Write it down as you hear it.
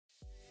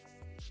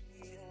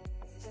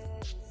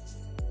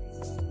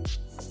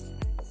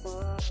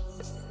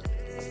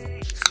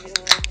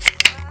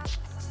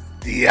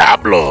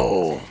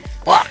Diablo.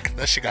 Fuck,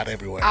 that shit got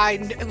everywhere.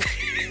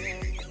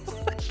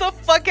 What the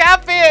fuck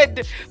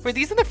happened? Were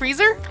these in the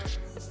freezer?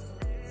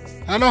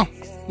 I don't know.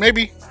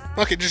 Maybe.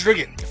 Fuck it, just drink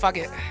it. Fuck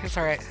it. It's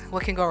all right.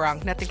 What can go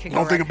wrong? Nothing can go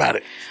wrong. Don't think about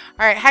it.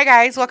 All right. Hi,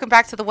 guys. Welcome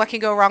back to the What Can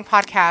Go Wrong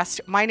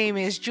podcast. My name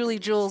is Julie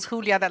Jules,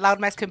 Julia, that loud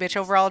Mexican bitch,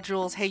 overall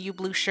Jules, hey, you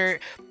blue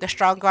shirt, the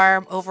strong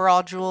arm,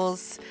 overall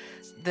Jules,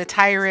 the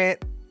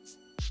tyrant.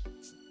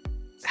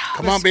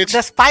 Come on, bitch.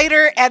 The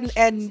spider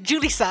and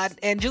Julie son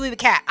and Julie the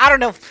cat. I don't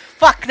know.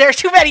 Fuck, there's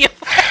too many of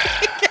them.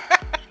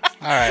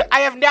 All right. I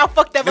have now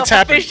fucked them It's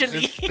up happened.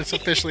 officially. It's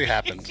officially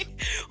happened.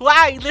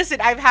 Why?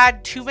 Listen, I've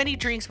had too many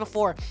drinks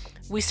before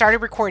we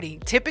started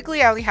recording.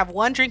 Typically, I only have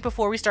one drink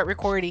before we start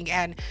recording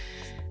and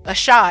a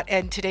shot,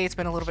 and today it's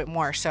been a little bit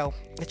more, so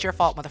it's your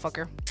fault,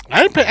 motherfucker.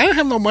 I didn't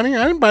have no money.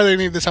 I didn't buy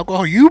any of this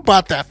alcohol. You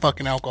bought that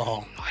fucking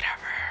alcohol. Whatever.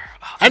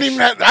 I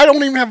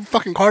don't even have a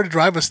fucking car to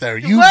drive us there.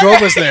 You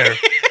drove us there.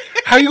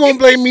 How you gonna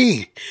blame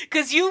me?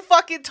 Because you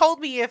fucking told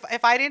me if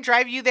I didn't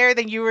drive you there,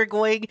 then you were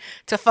going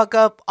to fuck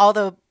up all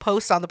the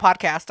posts on the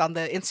podcast on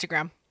the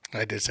Instagram.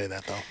 I did say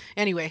that, though.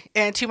 Anyway,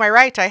 and to my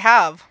right, I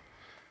have...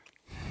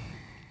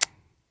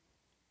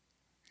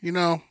 You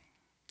know,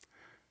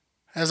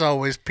 as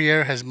always,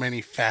 Pierre has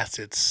many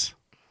facets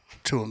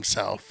to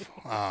himself.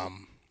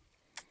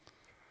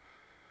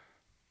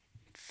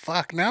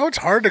 Fuck, now it's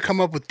hard to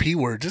come up with P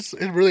words. It's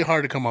really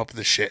hard to come up with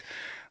this shit.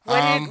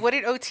 What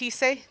did OT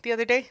say the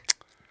other day?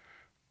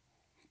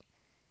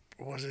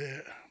 Was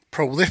it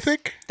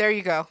prolific? There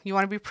you go. You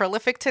want to be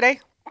prolific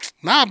today?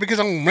 Nah, because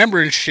I'm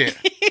remembering shit.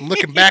 I'm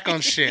looking back on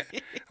shit.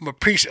 I'm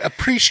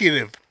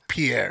appreciative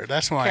Pierre.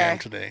 That's who I am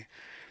today.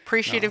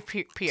 Appreciative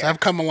Pierre. So I've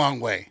come a long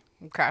way.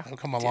 Okay. I've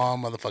come a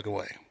long motherfucking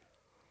way.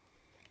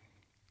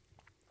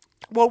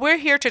 What we're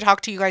here to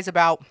talk to you guys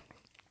about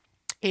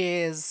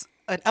is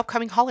an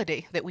upcoming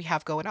holiday that we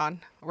have going on,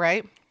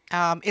 right?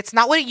 It's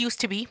not what it used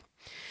to be.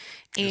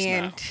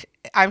 And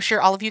I'm sure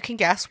all of you can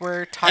guess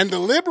we're talking. And the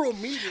liberal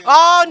media.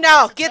 Oh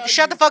no!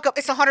 Shut the fuck up!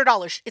 It's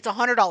 $100. It's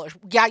 $100.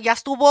 Yeah,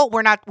 estuvo.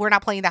 We're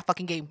not playing that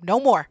fucking game. No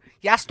more.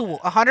 Ya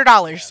estuvo.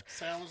 $100.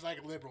 Sounds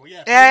like a liberal.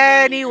 Yeah.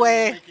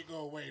 Anyway. Make it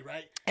go away,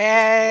 right?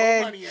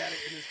 And Throw money at it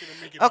and it's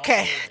gonna make it okay, all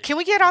away. can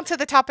we get on to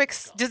the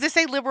topics? Does this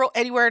say liberal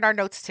anywhere in our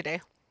notes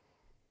today?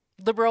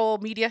 Liberal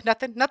media?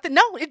 Nothing. No,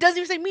 it doesn't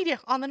even say media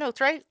on the notes,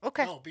 right?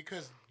 Okay. No,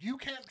 because you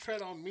can't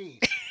tread on me.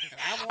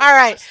 All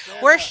right,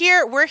 we're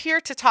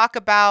here to talk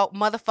about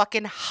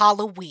motherfucking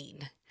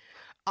Halloween.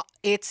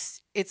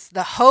 It's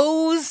the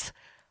hose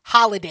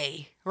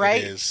holiday,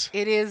 right?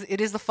 It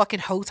is the fucking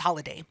hose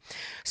holiday.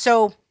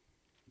 So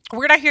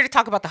we're not here to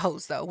talk about the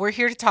hose, though. We're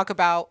here to talk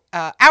about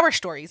our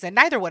stories, and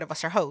neither one of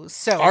us are hoes.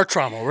 So our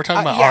trauma. We're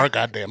talking about our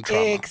goddamn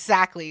trauma.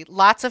 Exactly.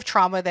 Lots of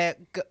trauma that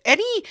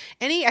any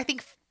I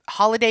think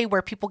holiday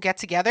where people get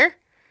together.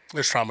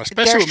 There's trauma,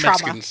 especially with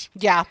Mexicans.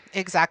 Yeah,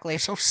 exactly. We're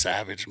so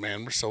savage,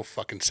 man. We're so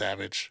fucking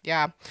savage.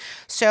 Yeah.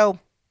 So,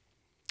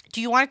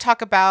 do you want to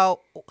talk about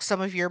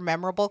some of your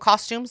memorable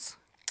costumes?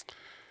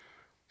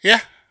 Yeah.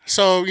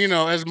 So,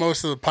 as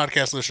most of the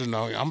podcast listeners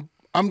know,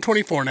 I'm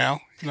 24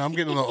 now. I'm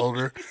getting a little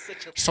older.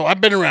 So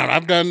I've been around.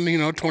 I've done,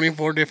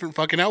 24 different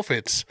fucking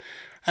outfits.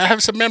 I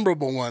have some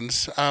memorable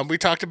ones. We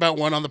talked about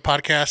one on the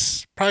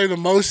podcast. Probably the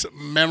most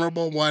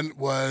memorable one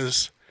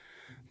was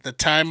the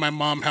time my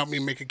mom helped me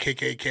make a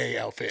KKK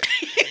outfit.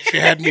 She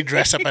had me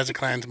dress up as a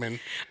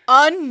Klansman.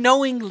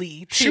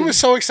 Unknowingly, too. She was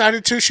so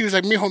excited, too. She was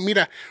like, mijo,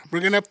 mira,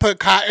 we're going to put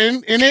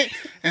cotton in it,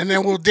 and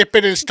then we'll dip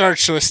it in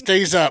starch so it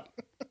stays up.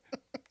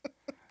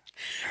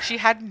 She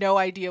had no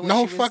idea what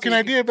no she was fucking doing.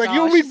 idea. Like, No, you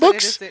don't she read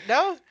said books?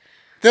 No.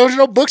 There was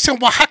no books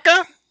in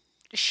Oaxaca?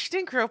 She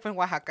didn't grow up in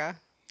Oaxaca.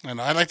 I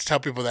know. I like to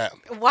tell people that.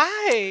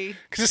 Why?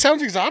 Because it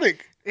sounds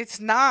exotic. It's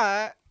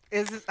not.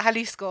 It's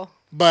Jalisco.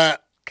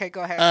 But... Okay,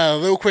 go ahead. A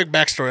little quick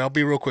backstory. I'll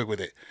be real quick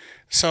with it.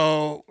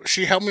 So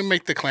she helped me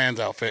make the Klans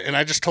outfit, and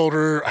I just told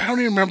her. I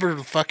don't even remember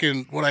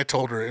what I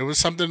told her. It was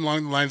something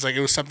along the lines like it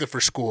was something for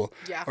school,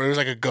 or it was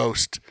like a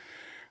ghost.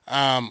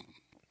 And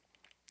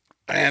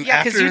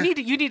yeah, because you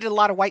needed a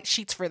lot of white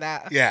sheets for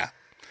that. Yeah,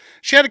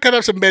 she had to cut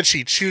up some bed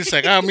sheets. She was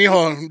like, "Oh,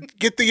 mijo,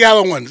 get the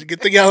yellow ones.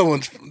 Get the yellow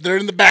ones. They're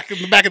in the back of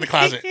the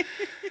closet."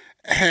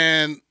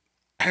 And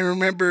I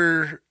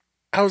remember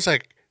I was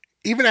like,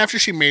 even after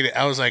she made it,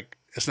 I was like,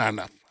 "It's not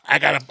enough. I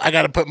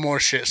gotta put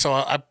more shit." So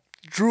I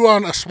drew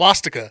on a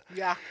swastika.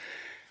 Yeah.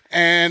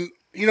 And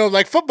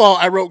like football,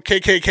 I wrote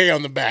KKK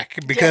on the back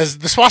because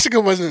the swastika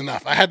wasn't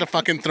enough. I had to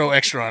fucking throw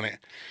extra on it.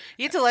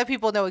 You had to let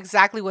people know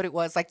exactly what it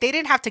was. Like they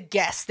didn't have to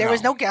guess. There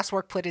was no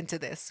guesswork put into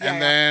this.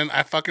 And then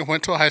I fucking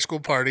went to a high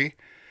school party,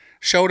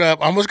 showed up,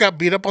 almost got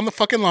beat up on the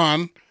fucking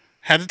lawn,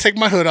 had to take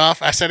my hood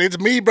off. I said, "It's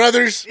me,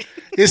 brothers.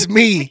 It's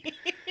me."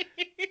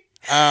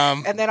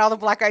 And then all the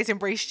black guys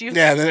embraced you.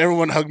 Yeah, then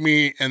everyone hugged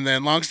me. And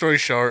then, long story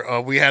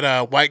short, we had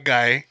a white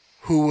guy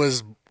who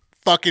was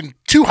fucking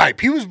too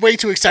hype. He was way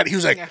too excited. He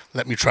was like,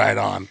 "Let me try it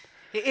on.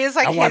 It is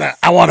like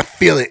I wanna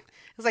feel it."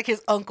 It's like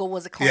his uncle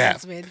was a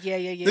Klansman. Yeah.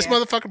 This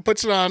motherfucker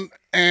puts it on,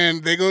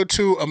 and they go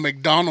to a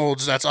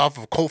McDonald's that's off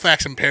of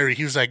Colfax and Perry.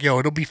 He was like, "Yo,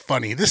 it'll be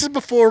funny." This is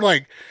before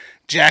like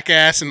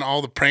Jackass and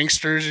all the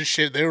pranksters and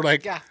shit. They were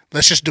like,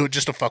 let's just do it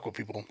just to fuck with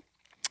people.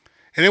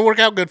 And it worked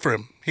out good for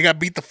him. He got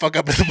beat the fuck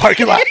up in the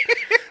parking lot.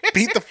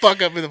 Beat the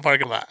fuck up in the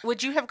parking lot.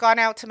 Would you have gone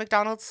out to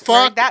McDonald's?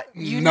 Fuck that?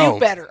 You knew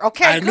better.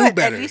 Okay, I knew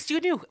better.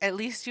 At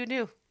least you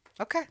knew.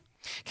 Okay.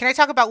 Can I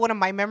talk about one of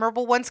my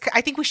memorable ones?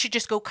 I think we should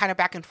just go kind of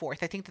back and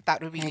forth. I think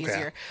that would be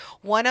easier.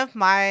 One of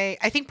my,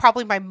 I think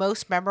probably my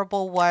most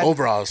memorable one.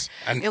 Overalls.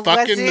 I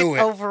fucking knew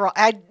it. Overall.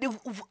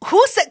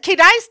 Who said,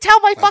 can I tell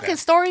my fucking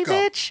story,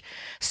 bitch?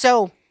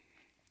 So,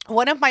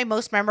 one of my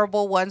most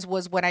memorable ones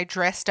was when I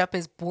dressed up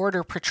as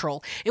Border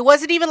Patrol. It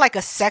wasn't even like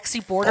a sexy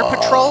Border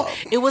Patrol.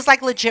 It was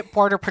like legit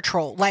Border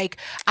Patrol. Like,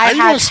 I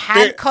had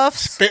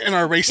handcuffs. Spit in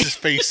our racist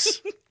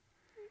face.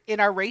 In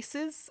our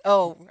races?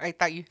 Oh, I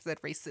thought you said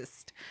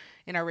racist.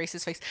 In our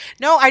racist face.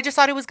 No, I just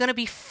thought it was going to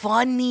be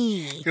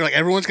funny. You're like,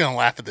 everyone's going to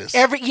laugh at this.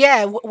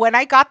 When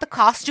I got the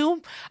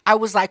costume, I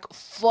was like,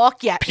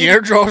 fuck yeah. Pierre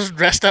Dro's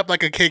dressed up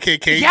like a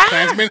KKK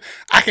Klansman.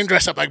 I can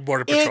dress up like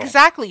Border Patrol.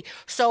 Exactly.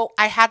 So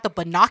I had the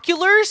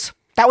binoculars.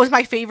 That was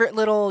my favorite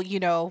little,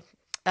 Did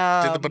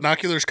the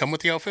binoculars come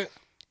with the outfit?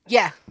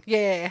 Yeah.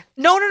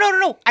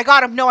 No. I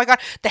got them. No, I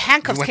got the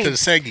handcuffs. You went to the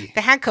Segi.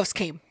 The handcuffs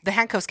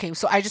came.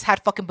 So I just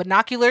had fucking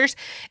binoculars,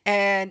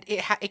 and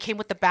it came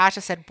with the badge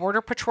that said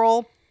Border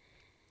Patrol.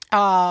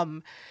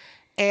 And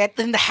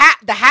then the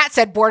hat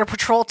said Border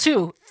Patrol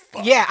too.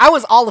 Fuck. Yeah, I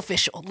was all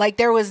official. Like,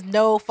 there was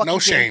no fucking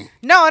shame.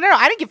 No,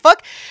 I didn't give a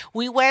fuck.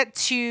 We went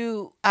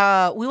to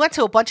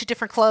a bunch of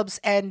different clubs,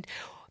 and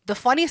the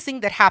funniest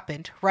thing that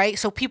happened, right?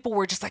 So people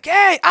were just like,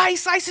 "Hey,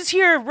 ICE is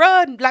here,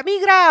 run, la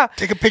migra.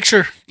 Take a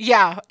picture."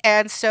 Yeah,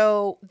 and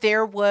so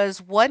there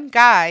was one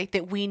guy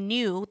that we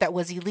knew that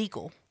was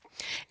illegal.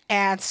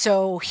 And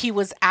so he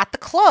was at the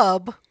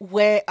club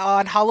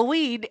on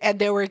Halloween, and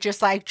they were just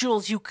like,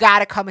 Jules, you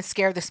gotta come and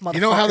scare this motherfucker.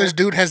 You know how this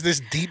dude has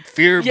this deep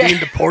fear of being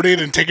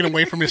deported and taken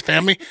away from his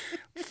family?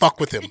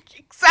 Fuck with him.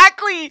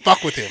 Exactly.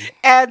 Fuck with him.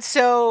 And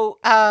so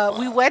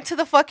we went to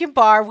the fucking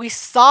bar. We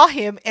saw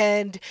him,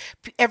 and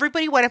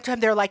everybody went up to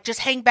him. They're like,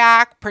 just hang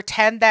back,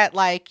 pretend that,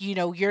 like,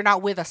 you're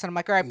not with us. And I'm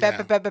like, all right,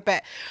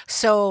 bet.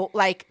 So,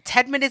 like,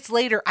 10 minutes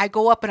later, I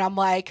go up and I'm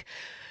like,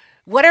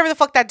 whatever the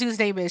fuck that dude's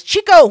name is,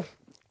 Chico,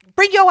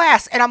 bring your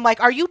ass. And I'm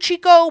like, are you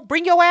Chico?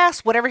 Bring your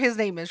ass. Whatever his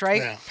name is,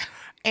 right? Yeah.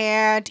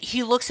 And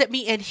he looks at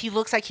me and he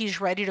looks like he's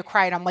ready to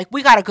cry. And I'm like,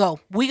 we gotta go.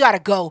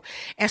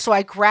 And so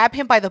I grab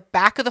him by the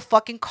back of the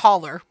fucking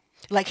collar,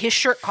 like his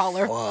shirt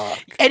collar. Fuck.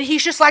 And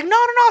he's just like, no,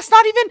 it's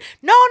not even,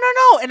 no.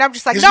 And I'm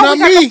just like, it's no, we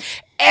gotta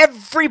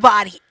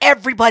go.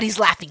 Everybody's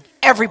laughing.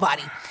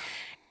 Everybody.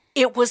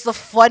 It was the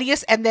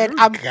funniest. And then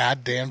I'm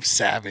goddamn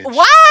savage.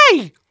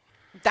 Why?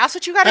 That's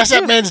what you got to do. That's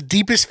that man's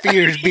deepest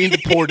fear is being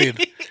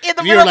deported.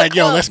 You're like,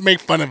 yo, let's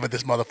make fun of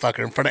this motherfucker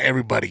in front of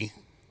everybody.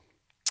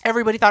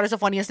 Everybody thought it was the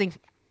funniest thing.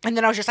 And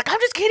then I was just like, I'm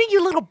just kidding,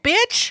 you little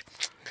bitch.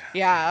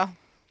 Yeah.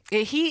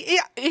 He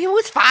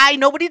was fine.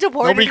 Nobody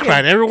deported him. Nobody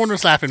cried. Everyone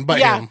was laughing but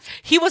him.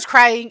 He was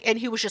crying, and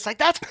he was just like,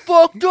 that's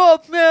fucked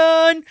up,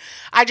 man.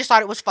 I just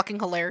thought it was fucking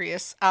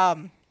hilarious.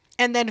 And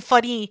then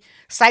funny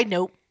side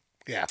note.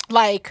 Yeah.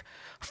 Like,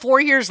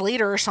 4 years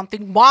later or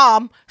something,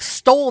 Mom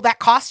stole that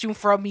costume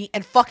from me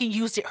and fucking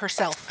used it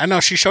herself. I know.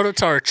 She showed up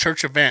to our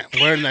church event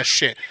wearing that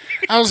shit.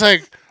 I was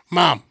like,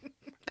 Mom,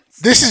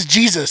 this is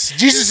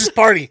Jesus'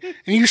 party.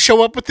 And you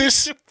show up with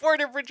this?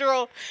 Border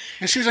Patrol.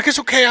 And she was like, it's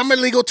okay. I'm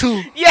illegal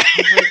too. Yeah.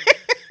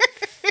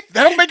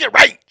 That don't make it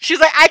right. She's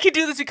like, I can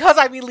do this because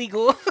I'm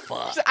illegal.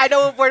 I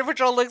know what Border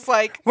Patrol looks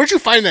like. Where'd you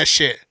find that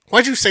shit?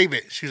 Why'd you save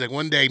it? She was like,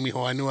 one day,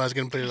 mijo, I knew I was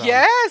going to put it on.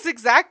 Yes,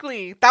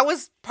 exactly. That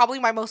was probably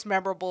my most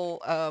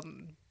memorable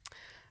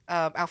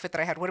outfit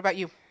that I had. What about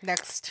you?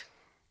 Next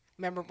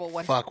memorable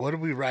one. Fuck, what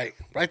did we write?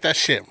 Write that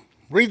shit.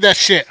 Read that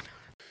shit.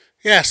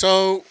 Yeah,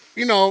 so,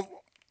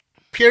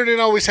 Pierre didn't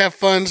always have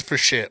funds for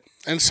shit.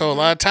 And so a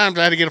lot of times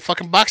I had to get a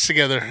fucking box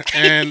together.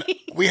 And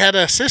we had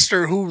a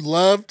sister who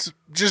loved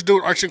just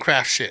doing arts and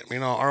crafts shit.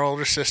 Our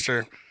older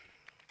sister.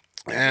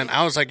 And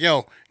I was like,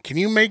 yo, can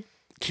you make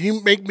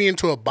me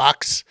into a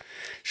box?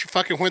 She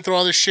fucking went through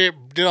all this shit,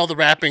 did all the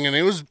wrapping, and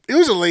it was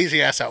a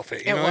lazy ass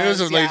outfit. It was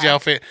a lazy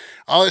outfit.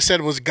 All it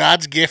said was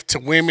God's gift to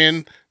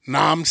women.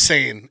 Nom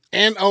saying.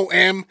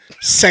 N-O-M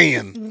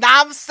saying.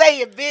 Nom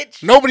saying,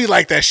 bitch. Nobody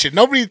liked that shit.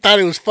 Nobody thought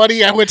it was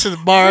funny. I went to the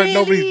bar.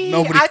 Really?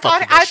 Nobody I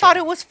thought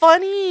it was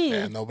funny.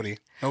 Yeah, nobody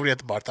at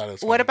the bar thought it was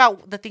funny. What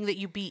about the thing that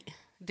you beat?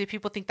 Did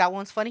people think that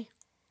one's funny?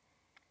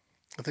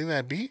 The thing that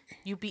I beat?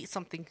 You beat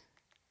something.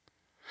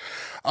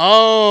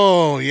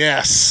 Oh,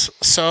 yes.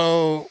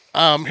 So,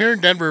 here in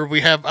Denver,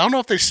 we have, I don't know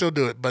if they still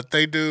do it, but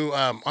they do,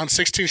 on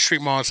 16th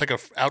Street Mall, it's like a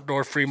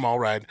outdoor free mall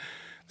ride.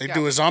 They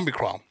do a zombie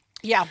crawl.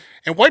 Yeah.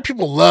 And white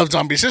people love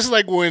zombies. This is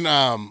like when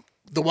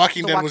The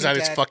Walking Dead was at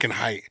its fucking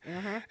height.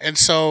 Mm-hmm. And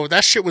so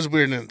that shit was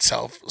weird in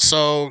itself.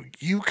 So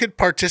you could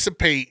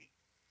participate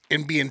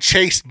in being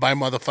chased by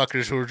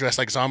motherfuckers who were dressed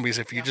like zombies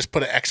if you just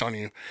put an X on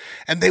you.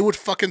 And they would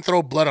fucking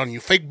throw blood on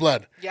you, fake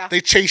blood. Yeah. They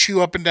chase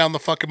you up and down the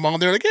fucking mall.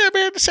 And they're like, yeah,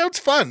 man, this sounds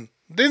fun.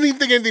 Didn't even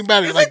think anything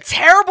about it. It's a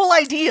terrible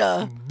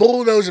idea.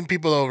 Bulldozing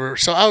people over.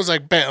 So I was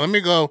like, bet, let me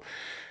go.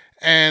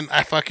 And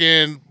I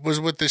fucking was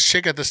with this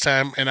chick at this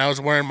time, and I was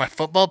wearing my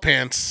football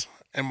pants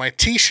and my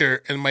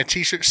t-shirt, and my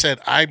t-shirt said,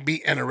 "I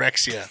beat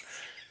anorexia."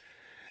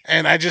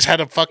 And I just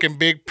had a fucking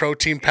big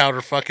protein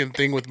powder fucking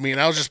thing with me,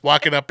 and I was just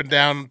walking up and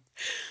down.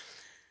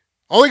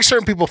 Only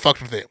certain people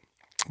fucked with it.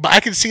 But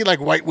I could see, like,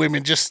 white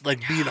women just,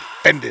 like, being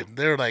offended.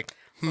 They were like,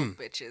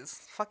 bitches.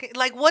 Fucking,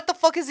 like, what the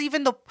fuck is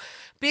even the...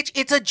 Bitch,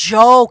 it's a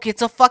joke.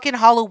 It's a fucking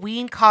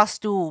Halloween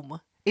costume.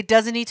 It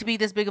doesn't need to be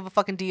this big of a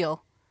fucking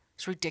deal.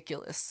 It's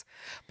ridiculous.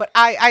 But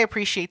I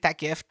appreciate that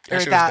gift.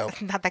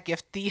 Not that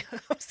gift. I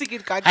was thinking,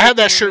 God, I had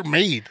that shirt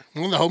made.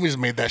 One of the homies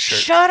made that shirt.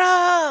 Shut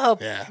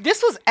up. Yeah.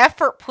 This was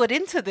effort put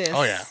into this.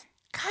 Oh, yeah.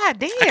 God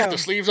damn. I cut the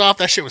sleeves off.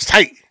 That shit was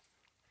tight.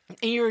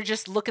 And you were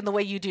just looking the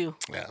way you do.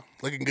 Yeah,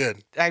 looking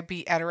good. I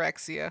beat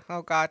anorexia.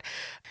 Oh, God.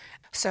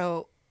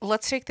 So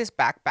let's take this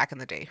back in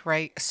the day,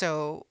 right?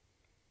 So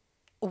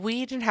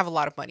we didn't have a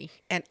lot of money.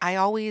 And I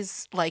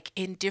always, like,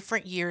 in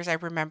different years, I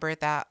remember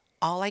that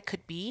all I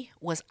could be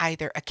was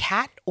either a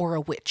cat or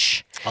a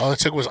witch. All it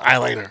took was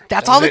eyeliner.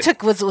 That's all it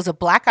took was a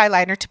black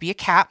eyeliner to be a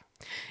cat.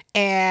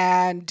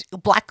 And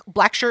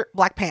black shirt,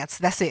 black pants.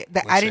 That's it.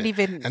 I didn't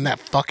even. And that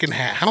fucking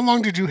hat. How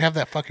long did you have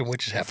that fucking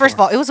witch's hat? First of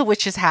all, it was a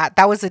witch's hat.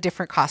 That was a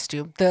different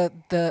costume.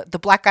 The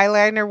black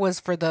eyeliner was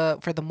for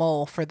the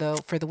mole for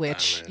the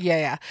witch.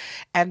 Yeah.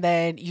 And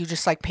then you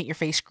just like paint your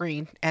face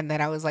green, and then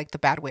I was like the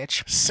bad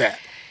witch. Set.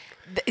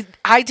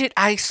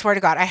 I swear to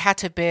God, I had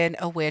to have been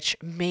a witch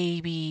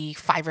maybe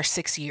 5 or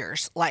 6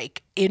 years,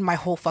 like in my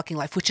whole fucking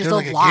life, which is a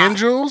lot. Again,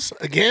 Jules?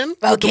 Again.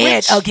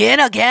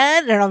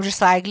 And I'm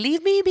just like,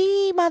 leave me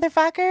be,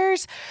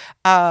 motherfuckers.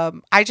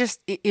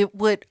 It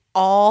would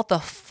all the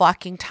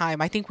fucking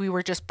time. I think we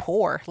were just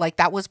poor. Like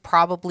that was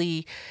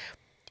probably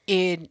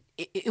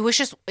it was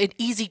just an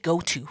easy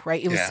go-to,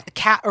 right? It was a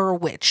cat or a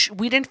witch.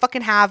 We didn't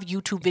fucking have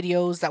YouTube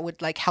videos that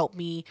would like help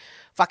me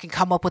fucking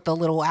come up with a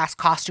little ass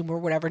costume or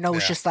whatever. No,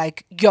 it's just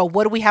like, yo,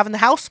 what do we have in the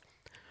house?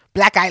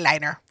 Black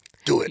eyeliner.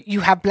 Do it.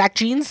 You have black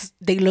jeans.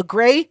 They look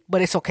gray,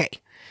 but it's okay.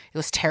 It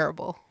was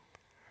terrible.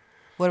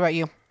 What about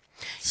you?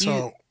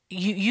 So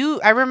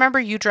you I remember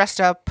you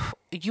dressed up.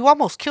 You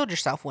almost killed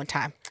yourself one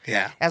time.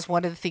 Yeah. As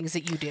one of the things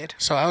that you did.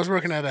 So I was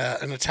working at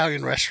an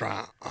Italian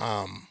restaurant.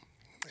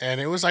 And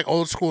it was like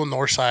old school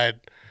Northside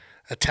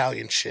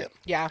Italian shit.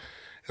 Yeah.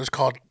 It was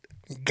called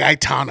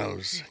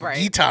Gaetano's. Right.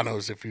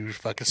 Gaetano's, if you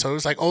fucking. So it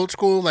was like old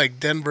school, like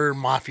Denver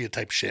mafia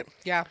type shit.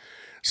 Yeah.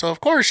 So,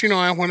 of course,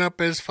 I went up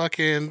as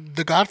fucking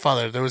the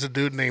Godfather. There was a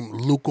dude named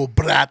Luca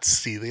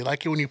Brasi. They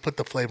like it when you put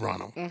the flavor on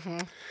them. Mm-hmm.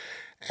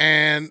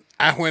 And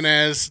I went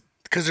as,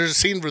 because there's a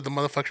scene where the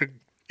motherfucker,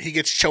 he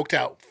gets choked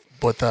out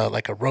with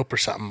like a rope or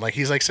something. Like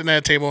he's like sitting at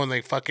a table and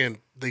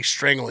they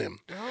strangle him.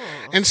 Oh.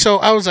 And so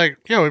I was like,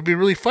 yo, it'd be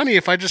really funny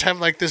if I just have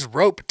like this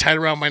rope tied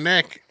around my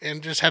neck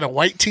and just had a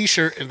white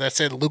t-shirt and that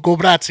said Luca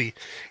Brasi.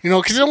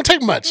 Because it don't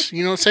take much.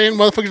 You know what I'm saying?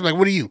 Motherfuckers like,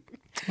 what are you?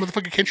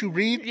 Motherfucker, can't you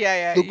read?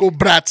 Yeah. Luca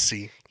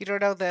Brasi. You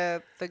don't know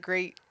the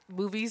great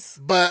movies?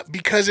 But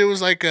because it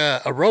was like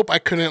a rope, I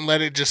couldn't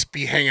let it just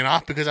be hanging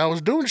off because I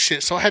was doing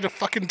shit. So I had to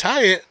fucking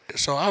tie it.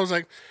 So I was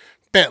like,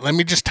 bet, let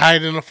me just tie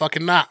it in a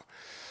fucking knot.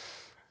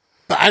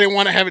 But I didn't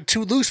want to have it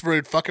too loose where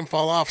it'd fucking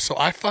fall off. So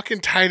I fucking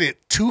tied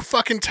it too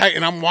fucking tight,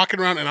 and I'm walking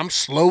around and I'm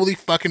slowly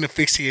fucking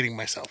asphyxiating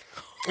myself.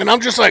 And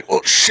I'm just like,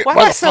 oh shit,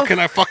 why the fuck can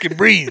I fucking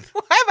breathe?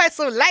 Why am I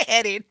so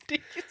lightheaded?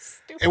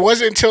 It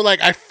wasn't until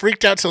like I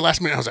freaked out to the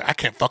last minute. I was like, I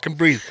can't fucking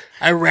breathe.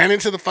 I ran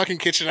into the fucking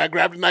kitchen. I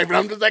grabbed a knife and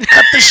I'm just like,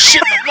 cut this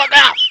shit the fuck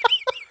out.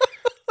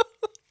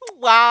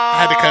 Wow.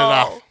 I had to cut it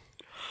off.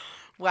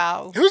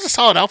 Wow. It was a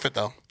solid outfit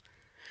though.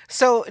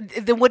 So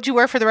then, what'd you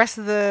wear for the rest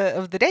of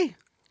the day?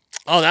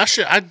 Oh, that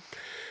shit. I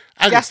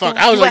fuck.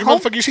 I was like,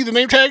 motherfucker, you see the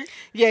name tag?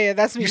 Yeah,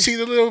 that's me. You see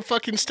the little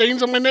fucking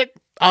stains on my neck?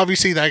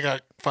 Obviously, I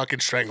got fucking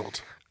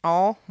strangled.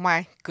 Oh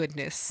my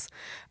goodness.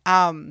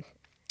 Can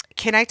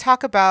I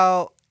talk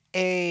about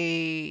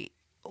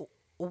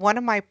one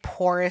of my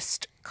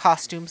poorest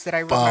costumes that I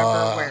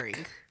remember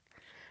wearing?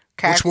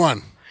 Okay. Which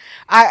one?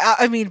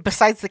 I mean,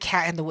 besides the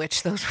cat and the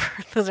witch, those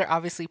are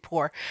obviously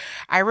poor.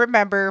 I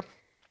remember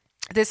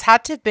this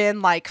had to have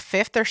been like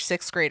 5th or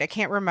 6th grade. I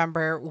can't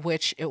remember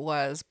which it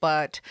was,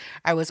 but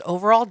I was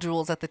overall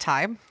Jules at the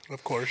time.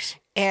 Of course.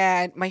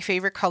 And my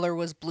favorite color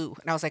was blue.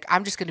 And I was like,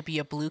 I'm just going to be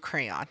a blue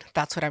crayon.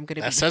 That's what I'm going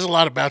to be. That says a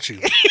lot about you.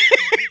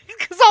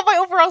 Because all my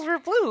overalls were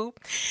blue.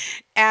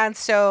 And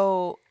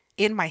so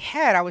in my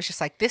head, I was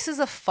just like, this is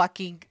a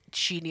fucking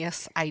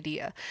genius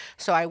idea.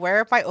 So I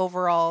wear my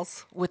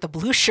overalls with a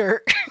blue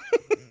shirt.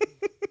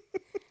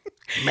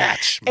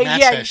 Match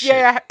yeah.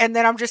 Shit. And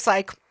then I'm just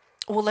like,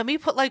 well, let me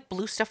put like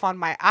blue stuff on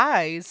my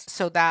eyes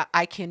so that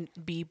I can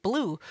be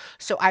blue.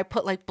 So I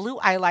put like blue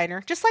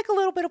eyeliner, just like a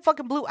little bit of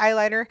fucking blue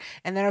eyeliner.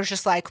 And then I was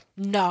just like,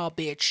 no,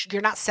 bitch,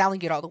 you're not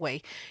selling it all the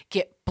way.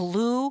 Get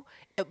blue,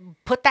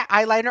 put that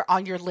eyeliner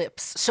on your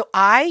lips. So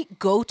I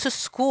go to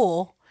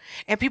school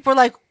and people are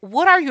like,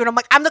 what are you? And I'm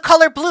like, I'm the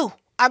color blue.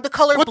 I'm the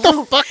color what blue.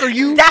 What the fuck are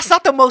you? That's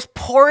not the most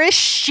poorest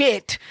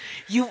shit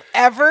you've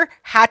ever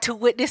had to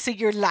witness in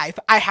your life.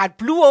 I had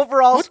blue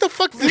overalls. What the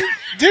fuck?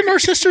 Didn't our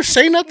sister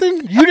say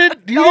nothing? You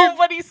didn't.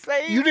 Nobody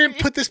say. You didn't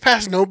put this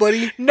past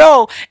nobody.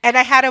 No, and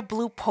I had a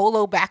blue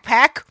polo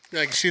backpack.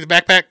 Like, see the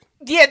backpack?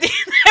 Yeah,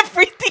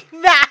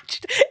 everything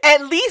matched.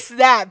 At least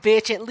that,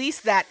 bitch. At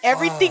least that.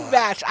 Everything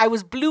matched. I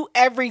was blue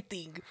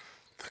everything.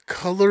 The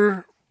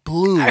color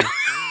blue.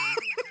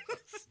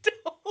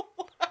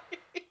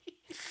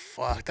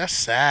 Fuck, that's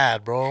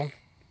sad, bro.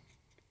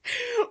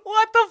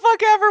 What the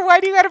fuck ever? Why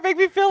do you gotta make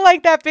me feel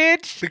like that,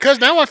 bitch? Because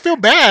now I feel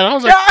bad. I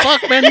was like,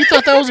 fuck, man, you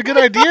thought that was a good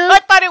idea? I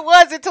thought it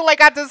was until I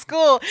got to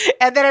school.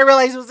 And then I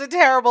realized it was a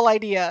terrible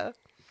idea.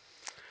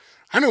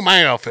 I knew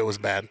my outfit was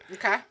bad.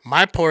 Okay.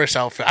 My poorest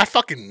outfit, I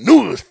fucking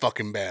knew it was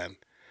fucking bad.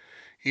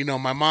 You know,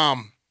 my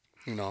mom,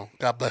 you know,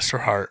 God bless her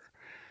heart,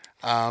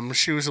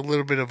 she was a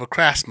little bit of a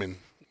craftsman.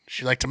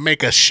 She liked to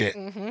make us shit.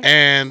 Mm-hmm.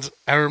 And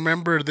I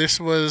remember this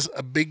was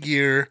a big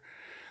year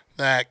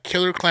that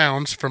Killer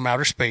Clowns from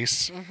Outer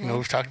Space, you know,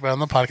 we've talked about it on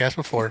the podcast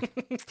before.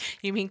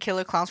 You mean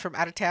Killer Clowns from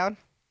Out of Town?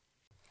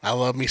 I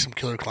love me some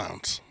Killer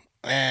Clowns.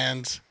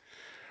 And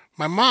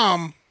my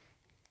mom,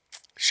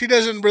 she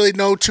doesn't really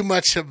know too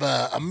much of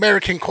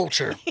American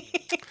culture.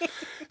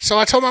 So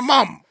I told my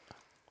mom,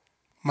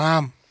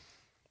 Ama,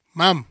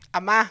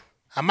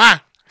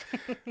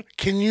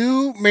 can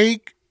you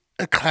make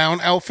a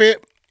clown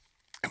outfit?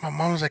 And my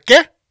mom was like,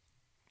 ¿Qué?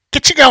 ¿Qué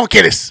chingado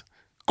quieres?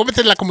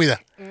 Cómete la comida.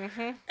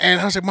 Mm-hmm.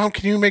 And I was like, Mom,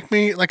 can you make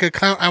me like a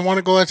clown? I want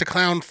to go as a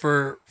clown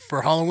for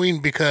Halloween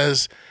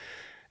because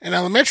in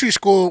elementary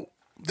school,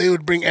 they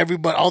would bring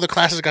everybody, all the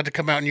classes got to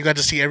come out and you got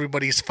to see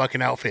everybody's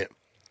fucking outfit.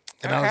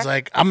 And I was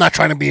like, I'm not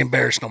trying to be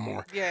embarrassed no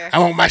more. Yeah. I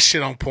want my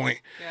shit on point.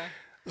 Yeah.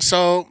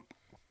 So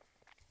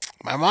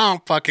my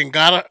mom fucking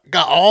got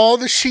all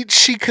the sheets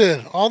she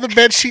could, all the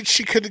bed sheets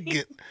she could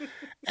get,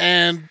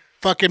 and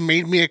fucking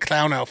made me a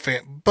clown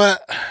outfit.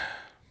 But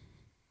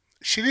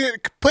she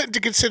didn't put into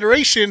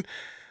consideration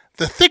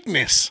the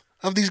thickness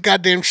of these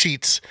goddamn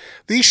sheets.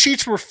 These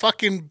sheets were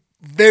fucking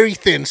very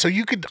thin, so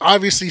you could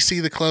obviously see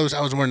the clothes I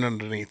was wearing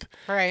underneath.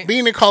 Right.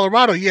 Being in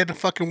Colorado, you had to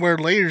fucking wear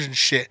layers and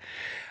shit.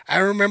 I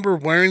remember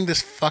wearing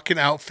this fucking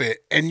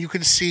outfit, and you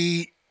could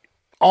see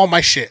all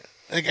my shit.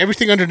 Like,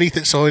 everything underneath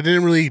it, so it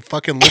didn't really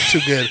fucking look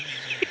too good.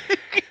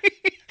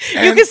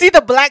 You can see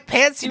the black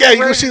pants. You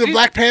can see the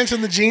black pants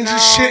and the jeans and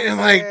shit. And,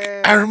 like,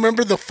 I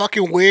remember the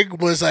fucking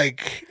wig was,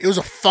 like, it was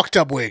a fucked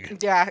up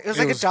wig. Yeah, it was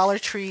like a Dollar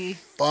Tree.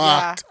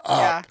 Fucked up.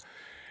 Yeah.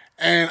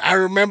 And I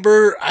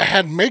remember I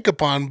had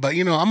makeup on, but,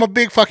 you know, I'm a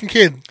big fucking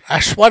kid. I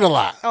sweat a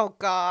lot. Oh,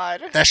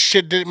 God. That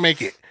shit didn't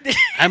make it.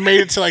 I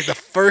made it to, like, the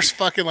first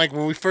fucking, like,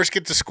 when we first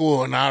get to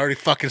school, and I already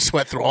fucking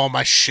sweat through all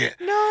my shit.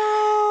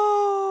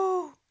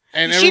 No.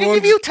 And she didn't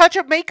give you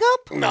touch-up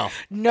makeup? No.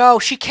 No,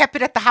 she kept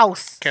it at the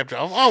house. Kept it,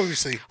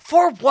 obviously.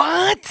 For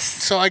what?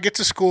 So I get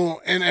to school,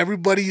 and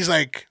everybody's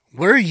like,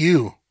 where are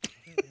you?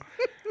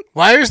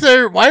 Why is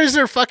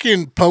there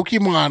fucking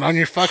Pokemon on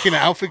your fucking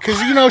outfit?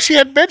 Because, you know, she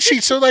had bed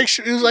sheets. So, like,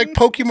 it was like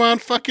Pokemon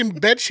fucking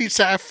bed sheets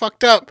that I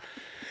fucked up.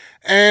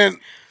 And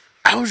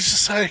I was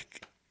just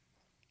like,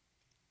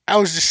 I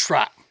was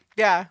distraught.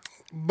 Yeah.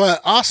 But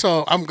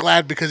also, I'm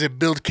glad because it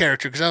built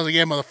character. Because I was like,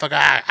 yeah, motherfucker,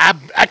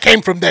 I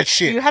came from that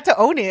shit. You had to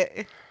own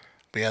it.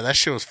 But yeah, that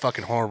shit was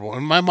fucking horrible.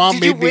 And my mom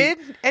Did you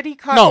win any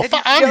No,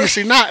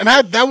 obviously not. And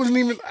that wasn't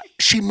even.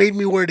 She made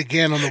me wear it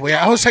again on the way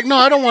out. I was like, no,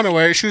 I don't want to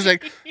wear it. She was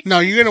like, no,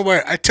 you're gonna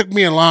wear it. It took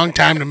me a long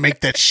time to make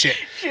that shit.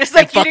 She was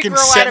like, and fucking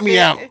set me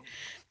out.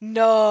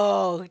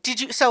 No, did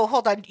you? So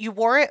hold on, you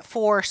wore it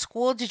for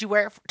school. Did you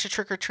wear it to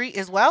trick or treat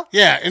as well?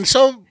 Yeah, and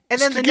so.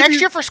 And then the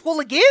next year for school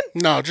again?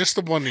 No, just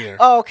the 1 year.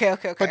 Oh, okay.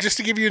 But just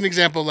to give you an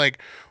example, like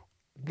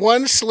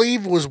one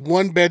sleeve was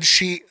one bed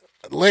sheet.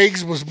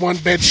 Legs was one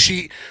bed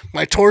sheet.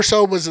 My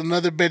torso was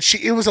another bed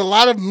sheet. It was a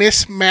lot of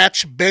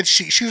mismatched bed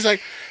sheets. She was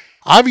like,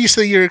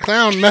 obviously you're a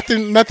clown.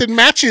 Nothing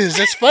matches.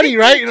 That's funny,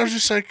 right? And I was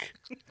just like,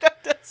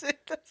 that's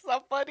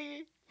not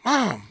funny.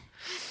 Mom.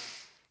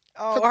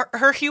 Oh,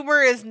 her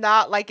humor is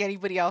not like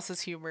anybody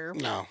else's humor.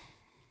 No.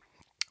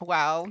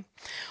 Wow.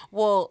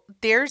 Well,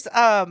 there's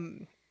I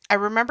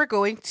remember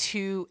going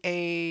to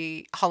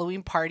a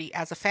Halloween party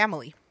as a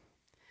family.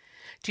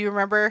 Do you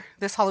remember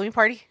this Halloween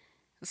party?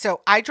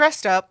 So I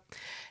dressed up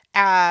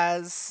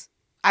as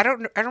I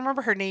don't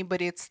remember her name,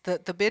 but it's the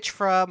bitch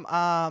from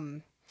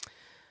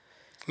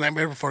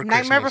Nightmare Before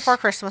Christmas. Nightmare Before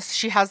Christmas.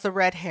 She has the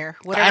red hair.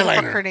 Whatever the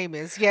fuck her name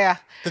is. Yeah.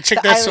 The chick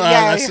that's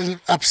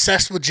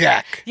obsessed with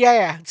Jack.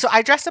 Yeah. So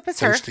I dressed up as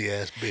her. Thirsty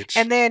ass bitch.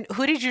 And then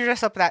who did you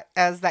dress up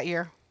as that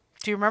year?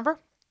 Do you remember?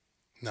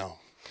 No.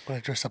 What did I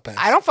dress up as?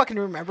 I don't fucking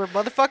remember,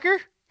 motherfucker.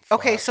 Fuck.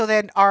 Okay, so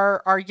then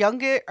our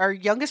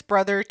youngest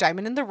brother,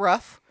 Diamond in the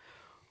Rough,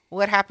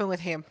 what happened with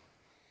him?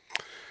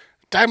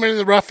 Diamond in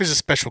the Rough is a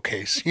special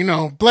case. You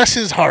know, bless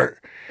his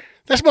heart.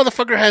 This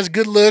motherfucker has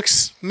good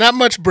looks, not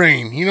much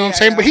brain. You know what I'm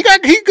saying? Yeah.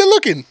 But he's good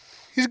looking.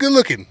 He's good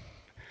looking.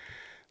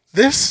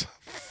 This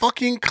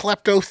fucking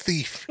klepto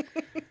thief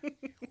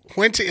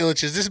Went to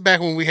Illich's. This is back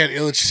when we had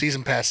Illich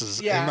season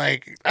passes. Yeah. And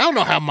like, I don't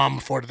know how mom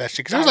afforded that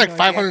shit. Because it was like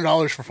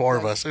 $500 for 4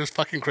 of us. It was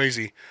fucking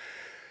crazy.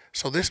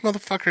 So this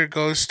motherfucker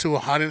goes to a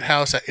haunted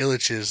house at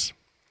Illich's.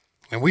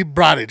 And we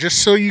brought it just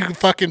so you can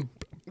fucking...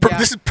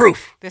 This is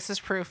proof. This is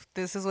proof.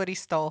 This is what he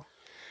stole.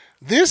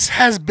 This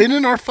has been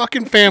in our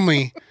fucking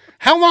family.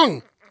 How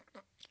long?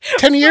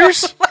 10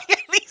 years? Like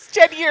at least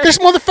 10 years. This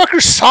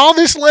motherfucker saw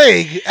this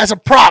leg as a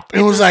prop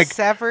and was like,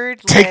 severed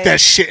take leg. that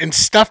shit, and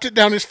stuffed it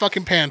down his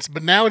fucking pants.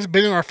 But now it's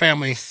been in our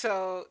family.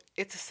 So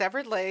it's a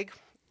severed leg.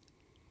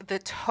 The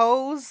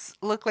toes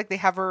look like they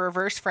have a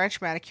reverse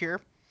French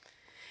manicure.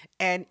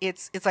 And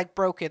it's like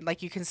broken.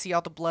 Like you can see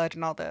all the blood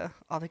and all the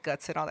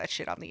guts and all that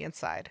shit on the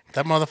inside.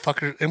 That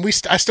motherfucker, and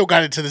I still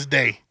got it to this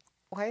day.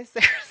 Why is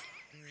there...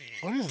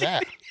 What is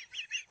that?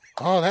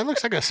 Oh, that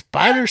looks like a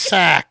spider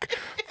sack.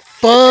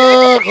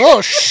 Fuck.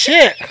 Oh,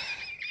 shit.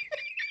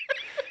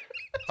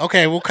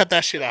 Okay, we'll cut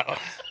that shit out.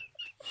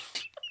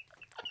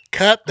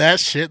 Cut that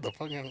shit. The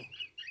fucking...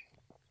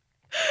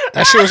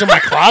 That shit was in my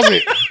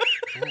closet.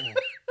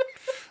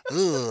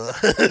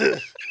 Ugh.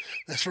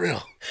 That's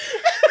real.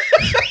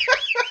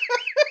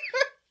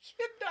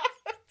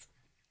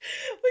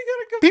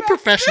 Be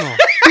professional.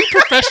 Be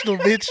professional,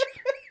 bitch.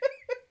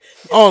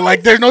 Oh,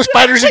 like there's no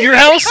spiders in your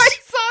house? I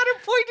saw it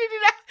and pointed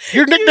it out.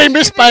 Your nickname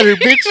is Spider,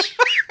 bitch.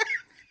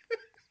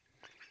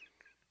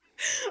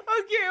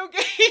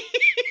 Okay.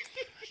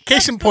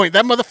 Case in point,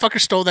 that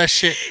motherfucker stole that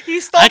shit. He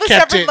stole the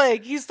severed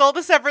leg. He stole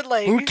the severed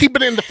leg. We're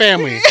keeping it in the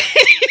family.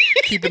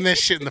 Keeping this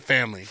shit in the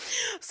family.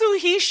 So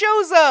he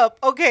shows up.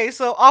 Okay,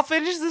 so I'll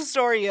finish the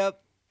story up.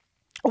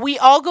 We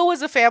all go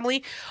as a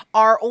family.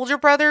 Our older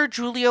brother,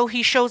 Julio,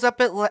 he shows up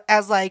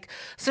as like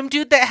some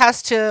dude that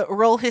has to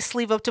roll his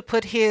sleeve up to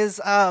put his...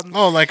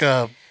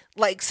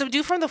 like some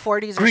dude from the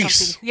 40s or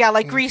something. Yeah,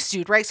 like grease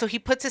dude, right? So he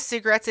puts his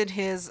cigarettes in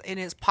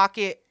his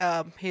pocket,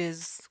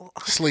 his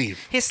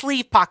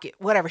sleeve pocket,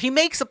 whatever. He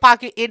makes a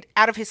pocket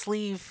out of his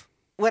sleeve.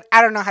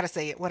 I don't know how to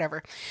say it,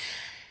 whatever.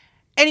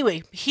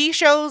 Anyway, he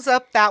shows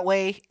up that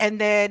way,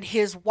 and then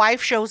his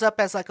wife shows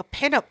up as like a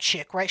pinup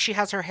chick, right? She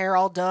has her hair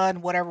all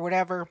done,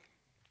 whatever.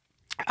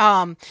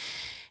 And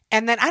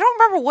then I don't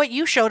remember what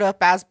you showed up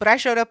as, but I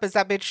showed up as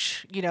that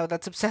bitch,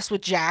 that's obsessed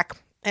with Jack.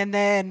 And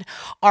then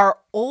our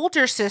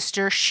older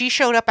sister, she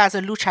showed up as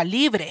a lucha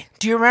libre.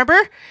 Do you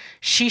remember?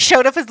 She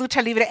showed up as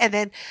lucha libre. And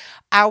then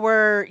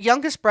our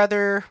youngest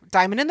brother,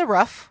 Diamond in the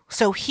Rough.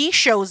 So he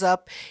shows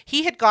up.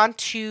 He had gone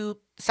to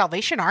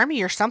Salvation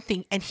Army or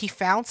something, and he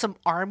found some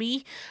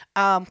army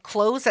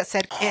clothes that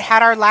said it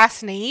had our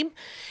last name.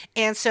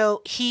 And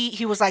so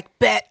he was like,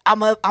 bet I'm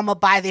gonna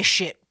buy this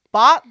shit.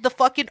 Bought the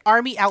fucking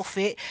army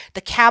outfit, the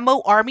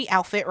camo army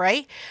outfit,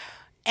 right?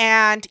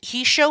 And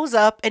he shows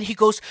up and he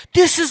goes,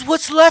 this is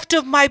what's left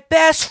of my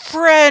best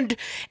friend.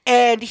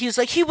 And he's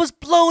like, he was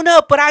blown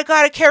up, but I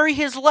gotta carry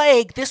his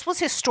leg. This was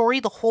his story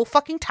the whole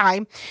fucking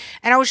time.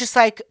 And I was just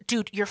like,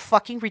 dude, you're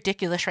fucking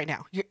ridiculous right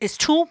now. It's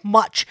too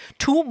much.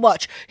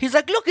 He's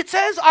like, look, it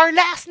says our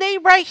last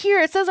name right here.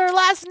 It says our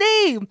last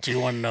name. Do you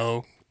want to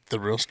know the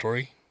real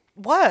story?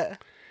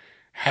 What?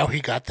 How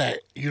he got that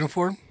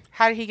uniform?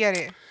 How did he get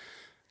it?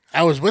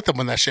 I was with him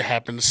when that shit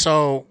happened.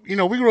 So, we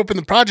grew up in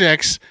the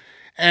projects,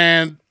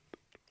 and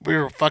we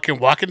were fucking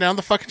walking down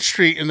the fucking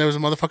street, and there was a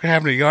motherfucker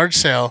having a yard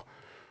sale.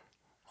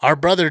 Our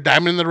brother,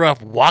 Diamond in the Rough,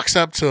 walks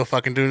up to a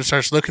fucking dude and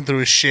starts looking through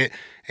his shit,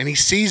 and he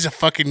sees a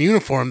fucking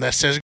uniform that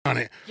says on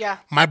it. Yeah.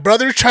 My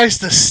brother tries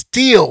to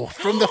steal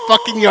from the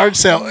fucking yard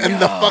sale,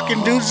 and the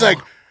fucking dude's like,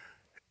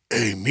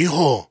 hey,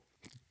 mijo,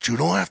 you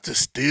don't have to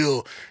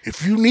steal.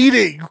 If you need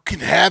it, you can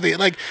have it.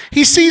 Like,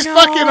 he sees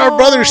fucking our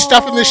brother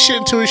stuffing this shit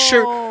into his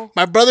shirt.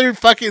 My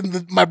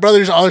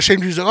brother's all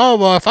ashamed. He's like, oh,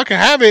 well, if I can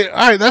have it,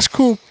 all right, that's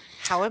cool.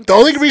 The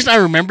only reason I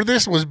remember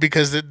this was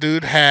because the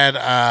dude had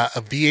a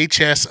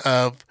VHS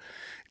of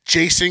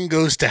Jason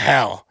Goes to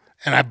Hell.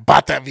 And I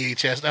bought that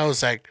VHS. And I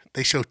was like,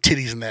 they show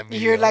titties in that video.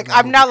 You're like,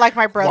 I'm not like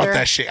my brother. I want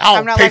that shit. I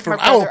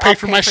will pay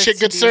for my shit,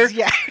 good sir.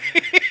 Yeah.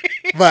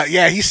 But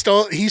yeah, he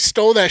stole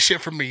that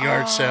shit from a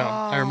yard sale.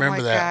 I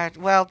remember that.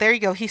 God. Well, there you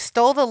go. He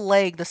stole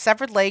the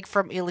severed leg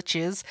from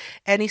Illich's,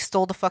 and he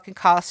stole the fucking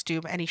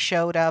costume, and he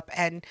showed up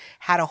and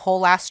had a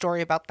whole ass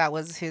story about that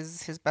was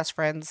his best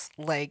friend's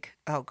leg.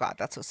 Oh God,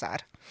 that's so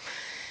sad.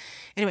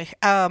 Anyway,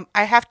 I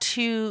have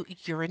to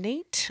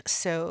urinate,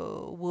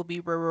 so we'll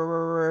be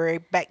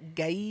right back,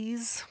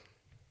 guys.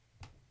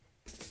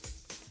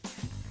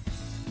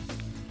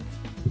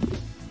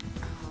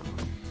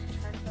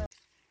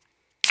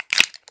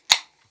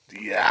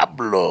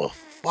 Diablo,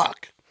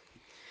 fuck.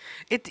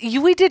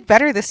 We did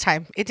better this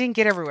time. It didn't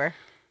get everywhere.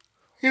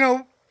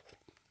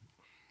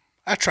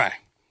 I try.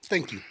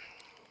 Thank you.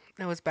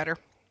 It was better.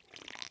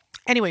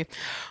 Anyway,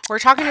 we're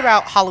talking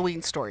about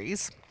Halloween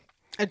stories.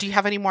 Do you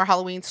have any more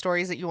Halloween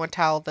stories that you want to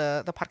tell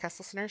the podcast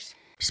listeners?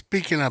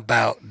 Speaking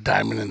about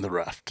Diamond in the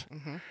Rough,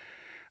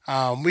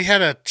 we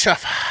had a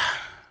tough...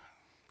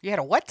 You had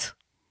a what?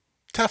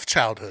 Tough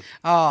childhood.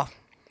 Oh.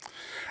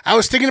 I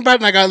was thinking about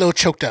it and I got a little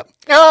choked up.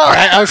 Oh. All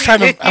right?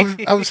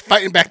 I was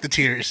fighting back the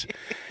tears.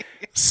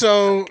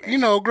 So,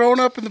 growing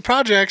up in the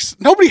projects,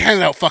 nobody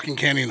handed out fucking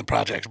candy in the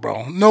projects,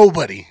 bro.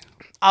 Nobody.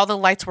 All the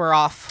lights were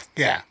off.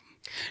 Yeah.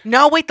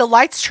 No, wait, the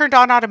lights turned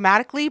on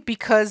automatically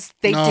because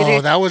they did it.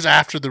 No, that was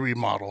after the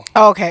remodel.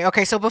 Oh,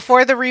 okay. So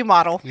before the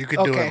remodel. You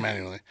could do it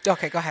manually.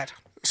 Okay, go ahead.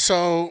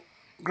 So,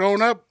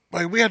 growing up,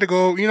 we had to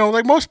go,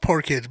 like most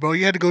poor kids, bro,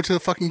 you had to go to the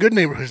fucking good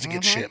neighborhoods to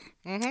get shit.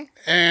 Mm-hmm.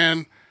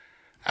 And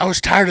I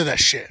was tired of that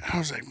shit. I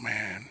was like,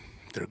 man,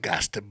 there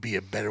got to be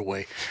a better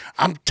way.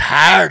 I'm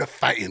tired of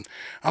fighting.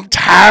 I'm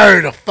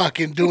tired of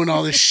fucking doing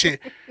all this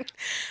shit.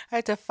 I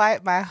had to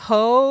fight my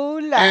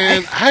whole life.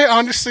 And I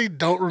honestly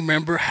don't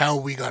remember how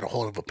we got a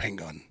hold of a paintball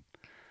gun.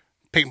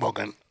 Paintball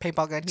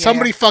gun. Yeah.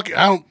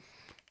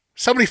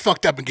 Somebody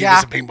fucked up and gave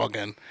us a paintball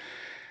gun.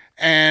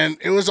 And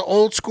it was an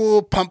old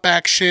school pump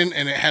action,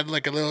 and it had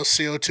like a little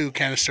CO2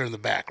 canister in the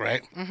back,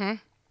 right? Mm-hmm.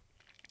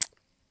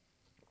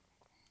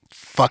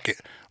 Fuck it.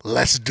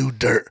 Let's do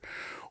dirt.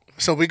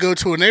 So we go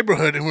to a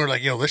neighborhood, and we're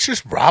like, yo, let's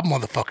just rob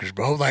motherfuckers,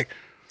 bro. Like,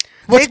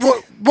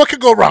 what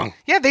could go wrong?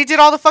 Yeah, they did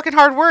all the fucking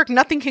hard work.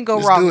 Nothing can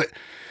go wrong. Let's do it.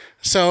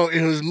 So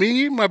it was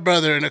me, my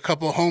brother, and a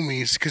couple of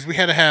homies, because we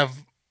had to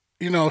have,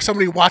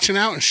 somebody watching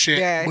out and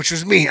shit, which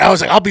was me. I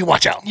was like, I'll be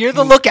watch out. You're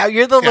the lookout.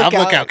 I'll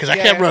look out, because I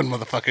can't run,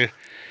 motherfucker.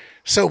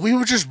 So we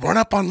would just run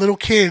up on little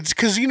kids,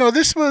 because,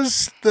 this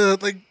was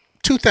the,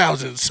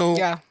 2000s, so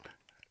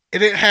it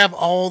didn't have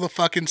all the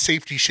fucking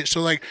safety shit.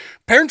 So,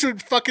 parents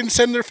would fucking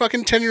send their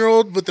fucking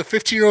 10-year-old with the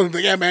 15-year-old and be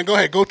like, yeah, man, go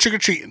ahead, go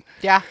trick-or-treating.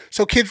 Yeah.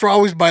 So kids were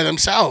always by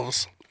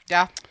themselves.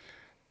 Yeah.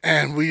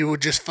 And we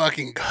would just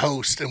fucking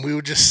coast, and we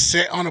would just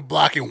sit on a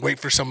block and wait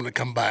for someone to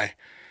come by.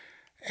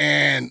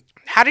 And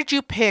how did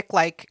you pick,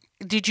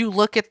 did you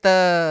look at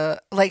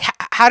the,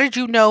 how did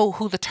you know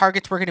who the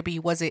targets were going to be?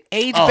 Was it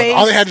age-based?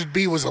 All they had to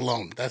be was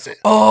alone. That's it.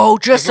 Oh,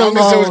 just alone. As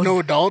long as there was no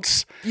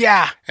adults.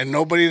 Yeah. And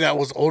nobody that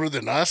was older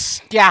than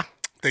us. Yeah.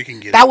 They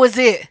can get that was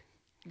it.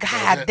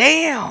 God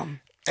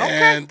damn.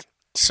 And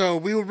so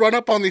we would run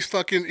up on these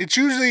fucking, it's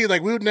usually,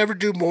 we would never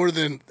do more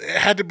than, it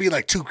had to be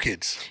 2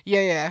 kids.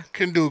 Yeah.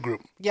 Couldn't do a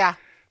group. Yeah.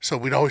 So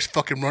we'd always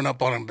fucking run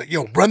up on them. But,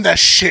 yo, run that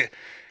shit.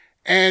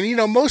 And,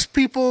 most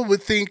people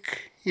would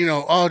think,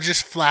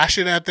 just flash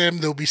it at them.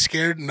 They'll be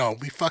scared. No,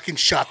 we fucking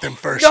shot them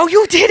first. No,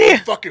 you did it.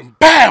 Fucking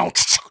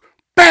bounce.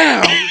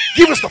 Bam.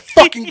 Give us the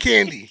fucking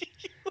candy.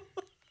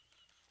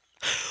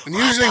 And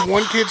usually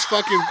one kid's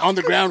fucking on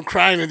the ground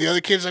crying and the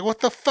other kid's like,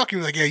 what the fuck?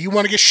 You're like, yeah, you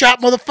want to get shot,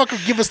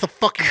 motherfucker? Give us the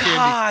fucking candy.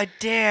 God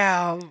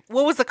damn.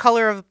 What was the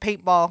color of the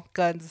paintball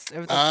guns? They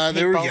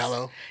were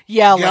yellow.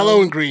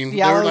 Yellow and green.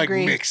 Yellow they were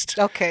green. Mixed.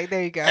 Okay,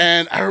 there you go.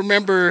 And I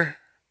remember,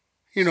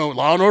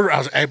 Law and Order, I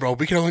was like, hey, bro,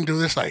 we can only do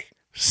this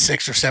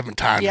 6 or 7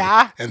 times.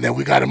 Yeah. And then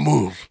we got to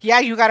move. Yeah,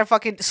 you got to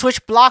fucking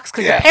switch blocks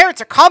because the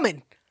parents are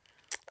coming.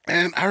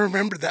 And I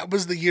remember that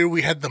was the year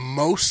we had the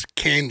most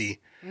candy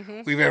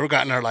we've ever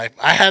got in our life.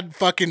 I had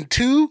fucking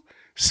 2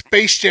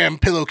 Space Jam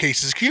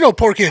pillowcases.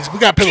 Poor kids, we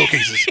got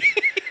pillowcases.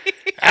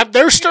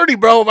 They were sturdy,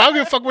 bro. I don't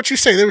give a fuck what you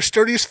say. They were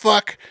sturdy as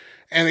fuck,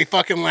 and they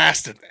fucking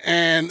lasted.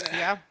 And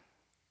yeah,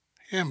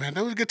 man,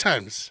 that was good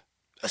times.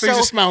 Brings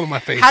a smile on my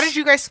face. How did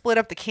you guys split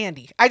up the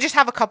candy? I just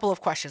have a couple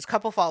of questions,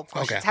 follow-up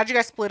questions. Okay. How did you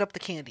guys split up the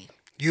candy?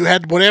 You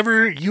had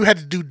whatever, you had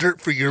to do dirt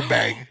for your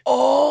bag.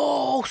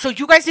 Oh, so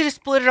you guys didn't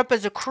split it up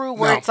as a crew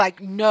where it's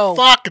no.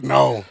 Fuck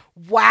no.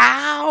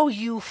 Wow,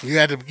 you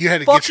had to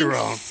get your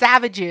own.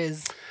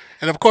 Savages.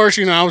 And of course,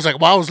 I was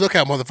like, well, I was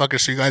lookout, motherfuckers,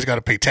 so you guys got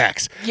to pay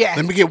tax. Yeah.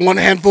 Let me get 1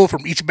 handful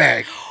from each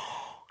bag.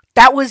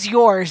 That was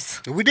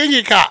yours. We didn't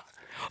get caught.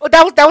 Well,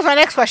 that was my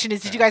next question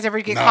is, did you guys ever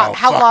get caught?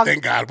 How long?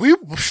 Thank God.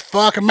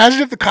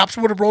 Imagine if the cops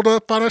would have rolled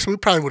up on us, we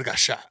probably would have got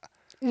shot.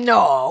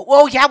 No.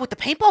 Well, yeah, with the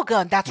paintball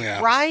gun. That's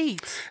right.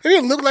 It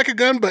didn't look like a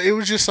gun, but it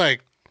was just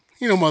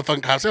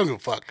motherfucking cops. They don't give a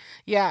fuck.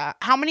 Yeah.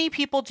 How many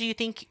people do you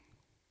think,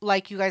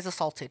 you guys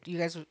assaulted? You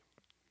guys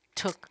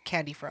took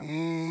candy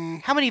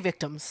from? How many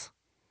victims?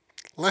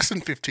 Less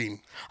than 15.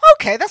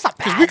 Okay, that's not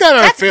bad. Because we got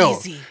our fill.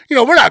 Easy.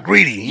 We're not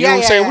greedy. You know what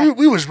I'm saying? Yeah.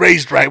 We was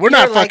raised right. We're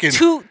not fucking...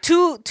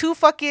 Two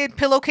fucking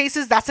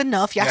pillowcases, that's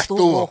enough. Yeah, Let's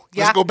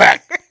go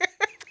back.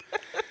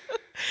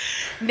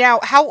 Now,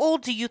 how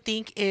old do you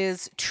think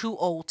is too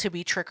old to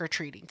be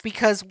trick-or-treating?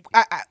 Because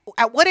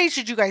at what age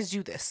did you guys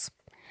do this?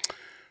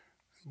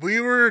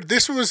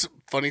 This was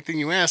funny thing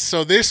you asked.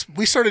 So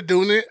we started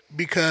doing it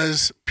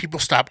because people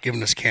stopped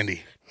giving us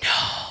candy.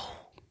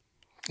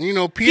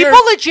 No. Pierre...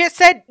 People legit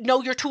said,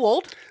 no, you're too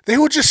old? They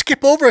would just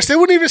skip over us. They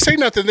wouldn't even say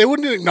nothing. They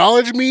wouldn't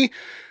acknowledge me.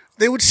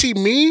 They would see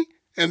me,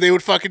 and they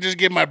would fucking just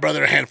give my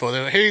brother a handful.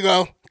 They're like, here you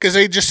go. Because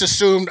they just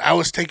assumed I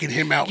was taking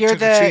him out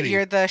trick-or-treating.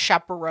 You're the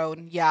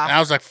chaperone, yeah. And I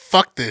was like,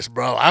 fuck this,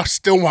 bro. I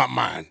still want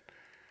mine.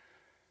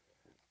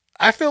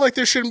 I feel like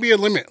there shouldn't be a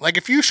limit.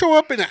 If you show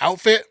up in an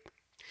outfit,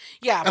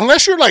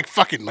 unless you're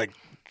fucking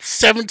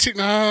 17.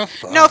 No,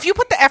 if you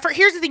put the effort,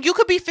 here's the thing. You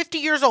could be 50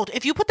 years old.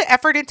 If you put the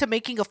effort into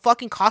making a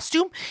fucking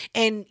costume,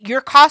 and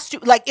your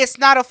costume, it's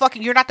not a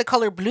fucking, you're not the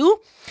color blue.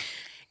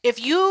 If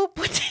you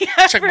put the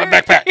effort. Check my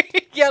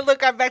backpack. Yeah,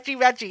 look, I'm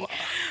matchy.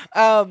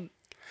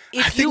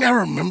 I think I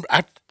remember.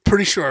 I'm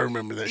pretty sure I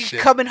remember that shit.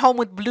 Coming home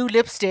with blue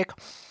lipstick.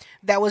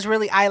 that was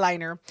really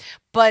eyeliner.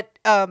 But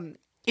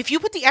if you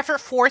put the effort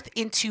forth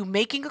into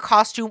making a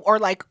costume or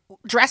like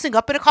dressing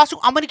up in a costume,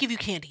 I'm going to give you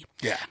candy.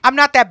 Yeah. I'm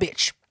not that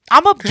bitch.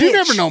 I'm a bitch. You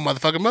never know,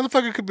 motherfucker.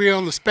 Motherfucker could be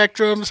on the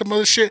spectrum, some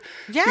other shit.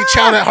 Yeah. Be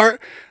child at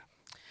heart.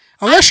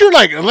 Unless you're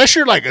like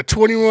a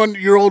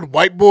 21-year-old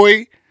white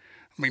boy.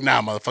 I mean,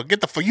 nah, motherfucker.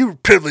 Get the fuck. You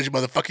privileged,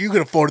 motherfucker. You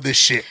can afford this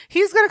shit.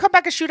 He's gonna come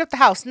back and shoot up the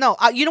house. No,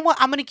 you know what?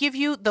 I'm gonna give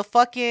you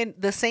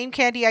the same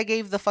candy I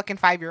gave the fucking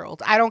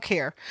 5-year-old. I don't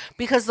care,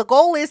 because the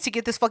goal is to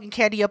get this fucking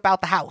candy up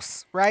out the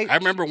house, right? I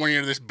remember one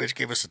year this bitch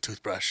gave us a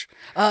toothbrush.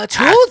 Toothbrush.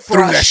 I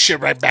threw that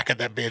shit right back at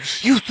that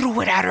bitch. You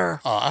threw it at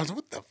her. Oh, I was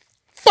what the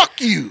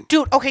fuck you,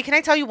 dude. Okay, can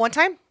I tell you one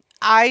time?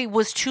 I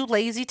was too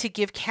lazy to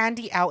give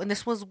candy out, and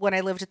this was when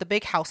I lived at the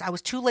big house. I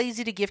was too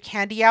lazy to give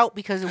candy out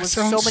because it was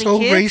so many kids. Sounds so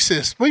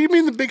racist. What do you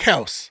mean the big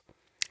house?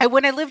 And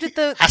when I lived at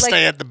the... I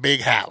stay at the big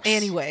house.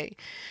 Anyway,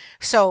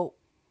 so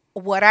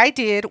what I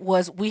did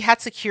was we had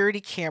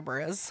security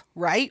cameras,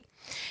 right?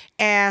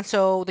 And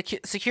so the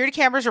security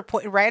cameras are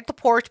put right at the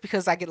porch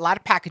because I get a lot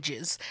of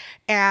packages.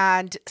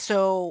 And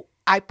so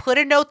I put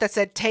a note that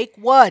said, take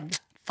one.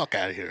 Fuck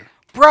out of here.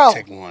 Bro.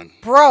 Take one.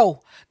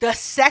 Bro, the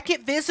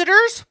second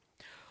visitors...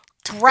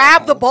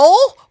 grab the bowl,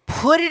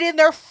 put it in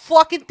their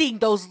fucking thing.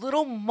 Those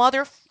little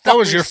motherfuckers. That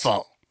was your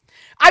fault.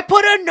 I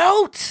put a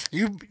note.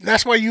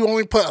 That's why you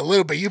only put a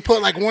little bit. You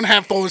put like one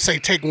half bowl and say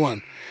take one.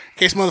 In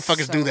case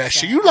motherfuckers do that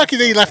shit. You lucky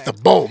they left the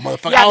bowl,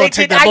 motherfucker. Yeah, I would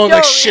take that bowl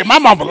like shit. My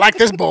mama like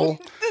this bowl.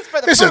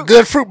 This is a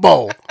good fruit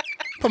bowl.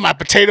 Put my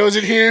potatoes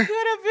in here.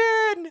 Could have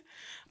been.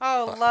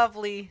 Oh,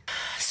 lovely.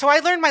 So I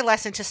learned my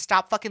lesson to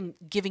stop fucking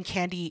giving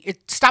candy.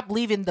 Stop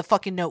leaving the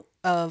fucking note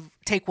of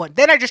take one.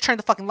 Then I just turn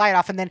the fucking light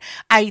off and then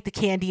I eat the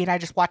candy and I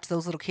just watch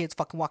those little kids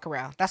fucking walk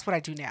around. That's what I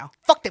do now.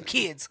 Fuck them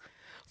kids.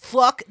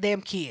 Fuck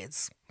them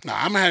kids. Nah,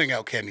 I'm handing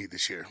out candy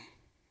this year.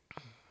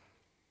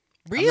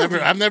 Really?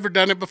 I've never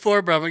done it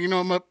before, bro. You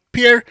know,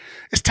 Pierre,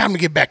 it's time to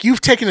get back.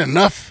 You've taken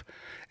enough.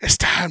 It's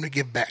time to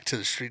get back to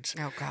the streets.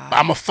 Oh, God. But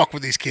I'm going to fuck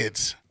with these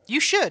kids.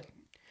 You should.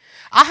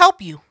 I'll help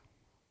you.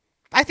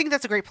 I think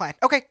that's a great plan.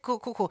 Okay,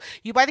 cool.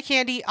 You buy the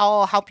candy.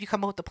 I'll help you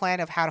come up with the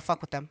plan of how to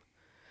fuck with them.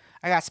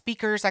 I got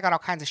speakers. I got all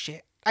kinds of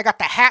shit. I got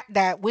the hat,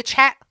 that witch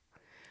hat.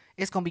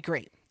 It's going to be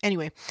great.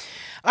 Anyway.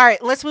 All right,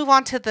 let's move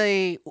on to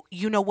the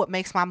you know what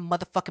makes my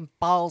motherfucking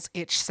balls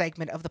itch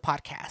segment of the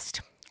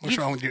podcast. What's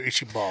wrong with your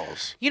itchy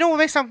balls? You know what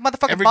makes my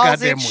motherfucking Every balls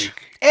goddamn itch?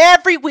 week.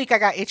 Every week I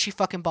got itchy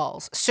fucking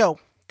balls. So,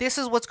 this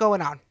is what's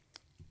going on.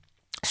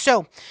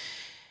 So,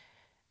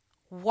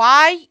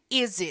 why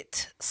is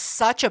it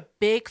such a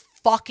big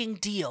fucking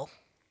deal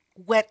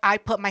when I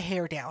put my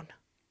hair down?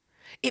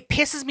 It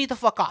pisses me the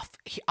fuck off.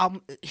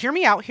 Hear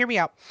me out.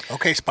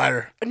 Okay,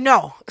 Spider.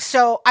 No.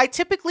 So I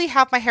typically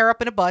have my hair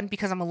up in a bun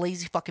because I'm a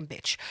lazy fucking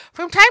bitch.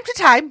 From time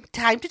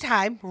to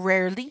time,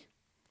 rarely,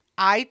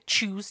 I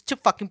choose to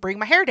fucking bring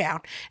my hair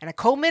down. And I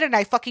comb it and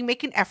I fucking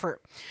make an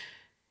effort.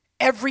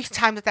 Every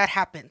time that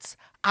happens,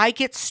 I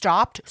get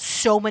stopped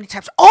so many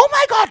times. Oh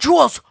my God,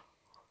 Jules!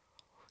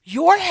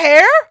 Your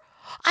hair?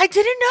 I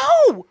didn't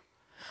know.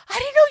 I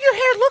didn't know your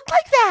hair looked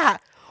like that.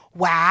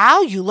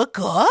 Wow, you look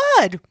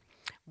good.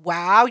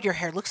 Wow, your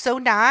hair looks so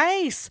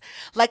nice.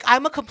 Like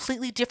I'm a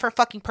completely different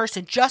fucking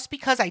person just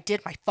because I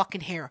did my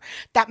fucking hair.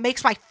 That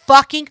makes my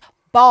fucking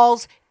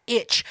balls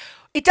itch.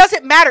 It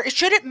doesn't matter. It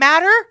shouldn't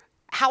matter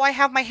how I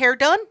have my hair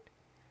done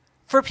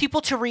for people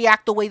to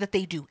react the way that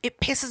they do. It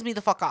pisses me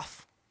the fuck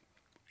off.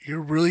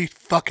 You're really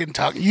fucking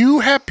talking.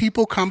 You have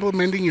people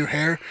complimenting your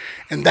hair,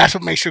 and that's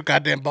what makes your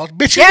goddamn balls.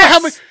 Bitch, you know how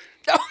many...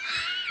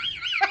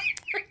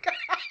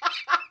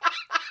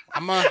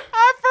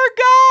 I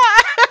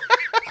forgot.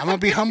 I'm gonna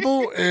be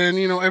humble, and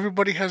you know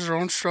everybody has their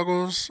own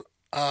struggles.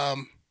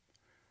 I'm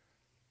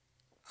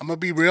gonna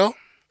be real.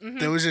 Mm-hmm.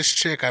 There was this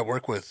chick I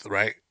work with,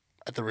 right,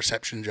 at the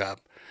reception job,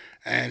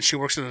 and she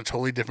works in a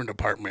totally different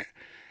department.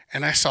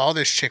 And I saw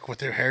this chick with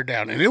her hair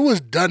down, and it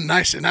was done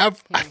nice. And I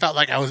felt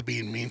like I was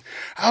being mean.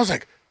 I was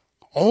like,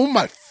 "Oh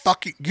my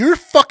fucking, your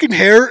fucking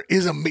hair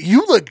is amazing.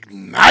 You look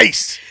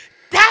nice."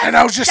 And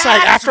I was just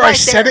like, after I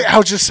said it, I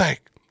was just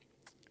like,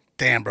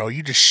 damn, bro,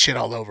 you just shit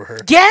all over her.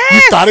 Yes.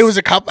 You thought it was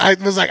a I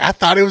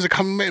thought it was a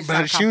compliment,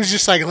 but she was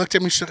just like, looked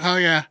at me, she's like, oh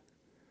yeah,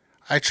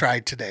 I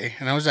tried today.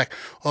 And I was like,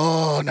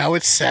 oh, now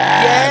it's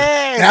sad.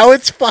 Yes. Now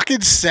it's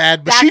fucking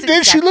sad. But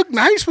she looked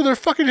nice with her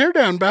fucking hair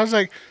down. But I was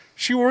like,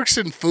 she works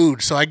in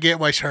food, so I get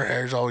why her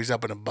hair's always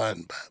up in a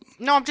bun. But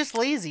no, I'm just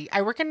lazy.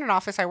 I work in an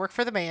office. I work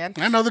for the man.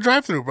 I know the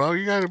drive-thru, bro.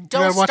 You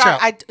gotta watch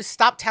out.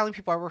 Stop telling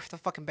people I work for the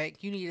fucking bank.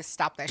 You need to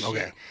stop that shit.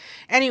 Okay.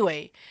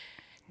 Anyway,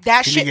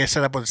 that shit. You need to get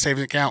set up with a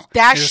savings account.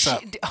 That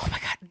shit. Oh my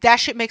God. That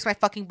shit makes my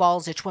fucking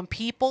balls itch when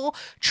people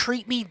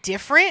treat me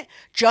different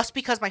just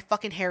because my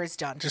fucking hair is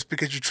done. Just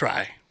because you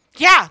try.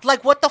 Yeah.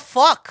 Like, what the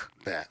fuck?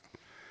 Yeah.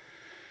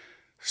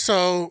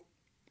 So,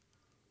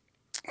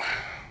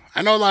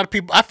 I know a lot of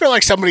people. I feel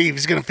like somebody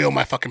is going to feel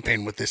my fucking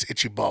pain with this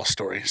itchy ball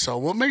story. So,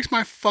 what makes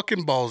my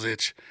fucking balls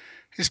itch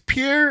is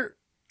Pierre.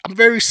 I'm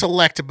very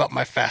select about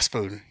my fast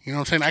food. You know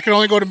what I'm saying? I can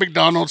only go to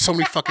McDonald's so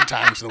many fucking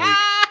times in a week.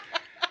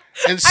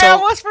 And so, I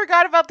almost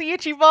forgot about the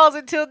itchy balls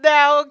until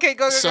now. Okay,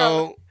 go.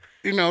 So,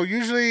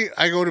 usually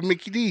I go to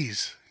Mickey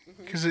D's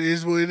because it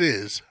is what it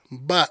is.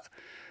 But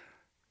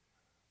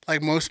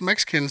like most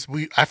Mexicans,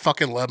 I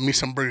fucking love me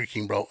some Burger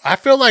King, bro. I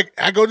feel like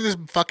I go to this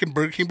fucking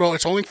Burger King, bro.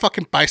 It's only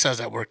fucking paisas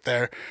that work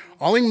there.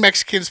 Only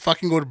Mexicans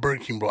fucking go to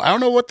Burger King, bro. I don't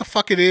know what the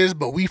fuck it is,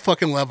 but we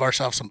fucking love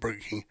ourselves some Burger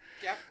King.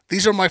 Yep.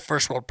 These are my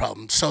first world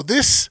problems. So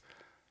this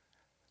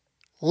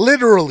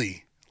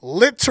literally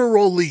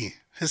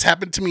has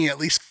happened to me at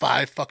least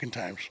 5 fucking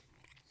times.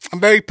 I'm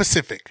very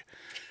specific.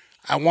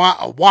 I want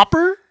a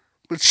Whopper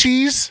with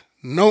cheese,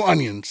 no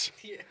onions.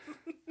 Yeah.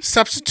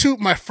 Substitute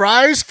my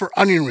fries for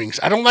onion rings.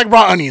 I don't like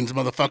raw onions,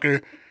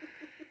 motherfucker.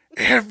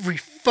 Every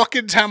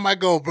fucking time I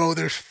go, bro,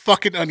 there's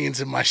fucking onions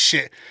in my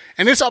shit.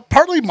 And it's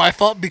partly my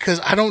fault because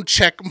I don't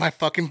check my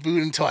fucking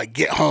food until I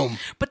get home.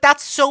 But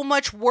that's so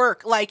much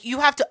work. Like, you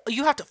have to,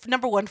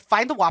 number one,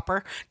 find the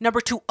Whopper.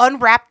 Number two,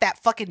 unwrap that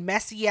fucking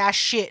messy ass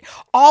shit.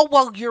 All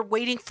while you're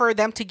waiting for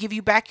them to give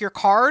you back your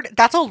card.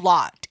 That's a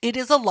lot. It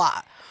is a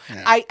lot.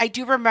 Yeah. I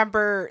do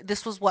remember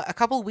this was a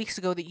couple of weeks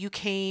ago that you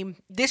came.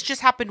 This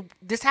happened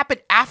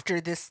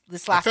after this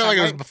last time. I feel like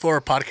it was before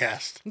a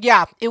podcast.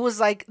 Yeah, it was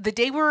like the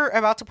day we were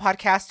about to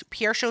podcast.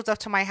 Pierre shows up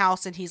to my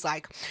house and he's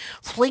like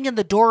flinging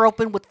the door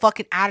open with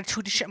fucking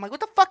attitude and shit. I'm like,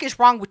 what the fuck is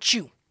wrong with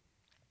you?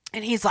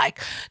 And he's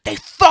like, they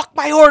fucked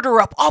my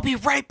order up. I'll be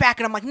right back.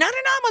 And I'm like, no,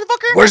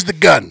 motherfucker. Where's the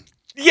gun?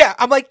 Yeah,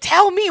 I'm like,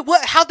 tell me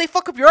how'd they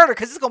fuck up your order,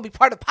 because it's gonna be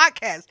part of the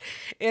podcast.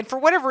 And for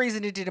whatever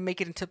reason, it didn't make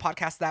it into the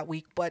podcast that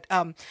week. But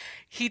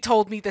he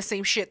told me the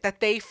same shit that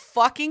they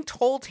fucking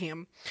told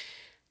him.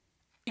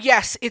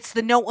 Yes, it's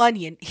the no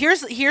onion.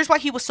 Here's why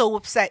he was so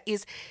upset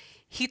is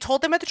he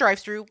told them at the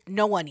drive-thru,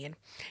 no onion.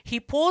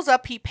 He pulls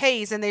up, he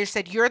pays, and they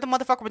said, you're the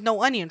motherfucker with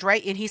no onions,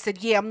 right? And he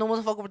said, yeah, I'm the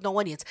motherfucker with no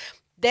onions.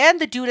 Then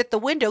the dude at the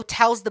window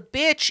tells the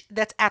bitch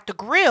that's at the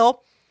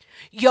grill,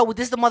 yo,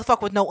 this is the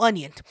motherfucker with no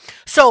onion.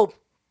 So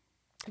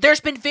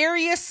there's been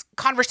various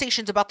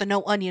conversations about the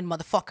no onion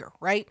motherfucker,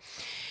 right?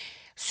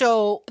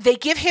 So they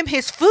give him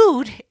his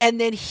food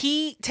and then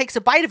he takes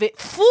a bite of it.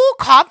 Full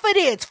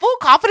confidence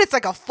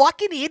like a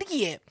fucking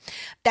idiot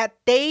that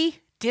they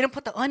didn't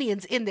put the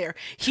onions in there.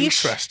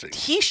 Interesting.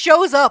 He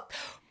shows up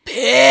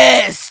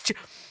pissed.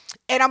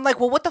 And I'm like,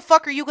 well, what the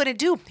fuck are you going to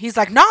do? He's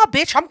like, nah,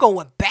 bitch, I'm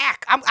going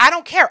back. I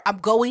don't care. I'm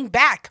going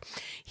back.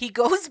 He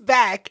goes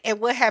back and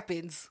what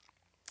happens?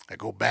 I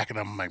go back and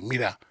I'm like,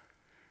 mira,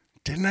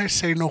 didn't I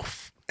say no?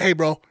 Hey,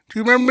 bro, do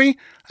you remember me?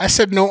 I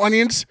said no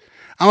onions.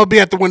 I'm going to be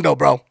at the window,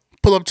 bro.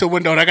 Pull up to a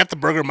window, and I got the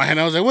burger in my hand.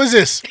 I was like, what's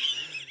this?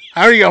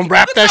 How are you going to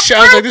unwrap that shit?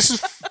 I was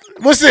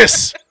like, what's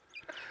this?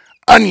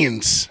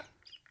 Onions.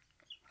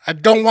 I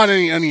don't want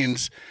any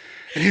onions.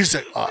 And he was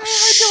like, oh,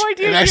 shit.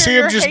 And I see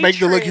him just make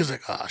the look. He was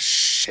like, oh,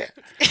 shit.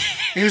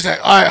 He was like,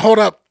 all right, hold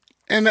up.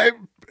 And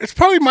it's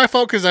probably my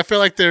fault because I feel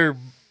like they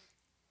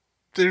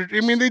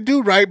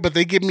do right, but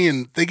they give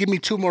me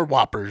 2 more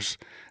Whoppers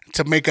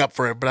to make up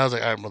for it. But I was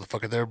like, all right,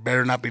 motherfucker, there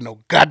better not be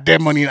no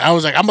goddamn money. I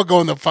was like, I'm going to go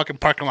in the fucking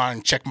parking lot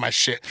and check my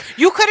shit.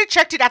 You could have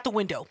checked it at the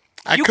window.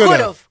 You could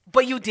have,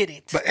 but you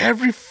didn't. But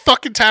every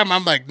fucking time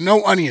I'm like,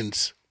 no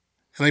onions.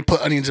 And they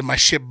put onions in my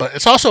shit. But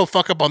it's also a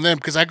fuck up on them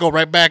because I go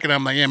right back and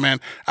I'm like, yeah, man,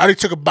 I already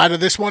took a bite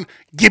of this one.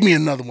 Give me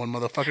another one,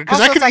 motherfucker.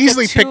 Because I could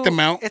easily pick them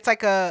out. It's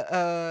like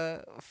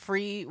a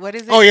free, what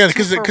is it? Oh, yeah,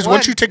 because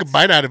once you take a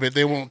bite out of it,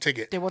 they won't take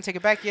it. They won't take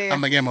it back? Yeah. I'm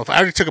like, yeah, motherfucker, I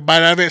already took a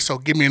bite out of it, so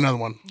give me another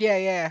one.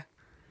 Yeah.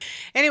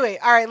 Anyway,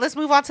 all right, let's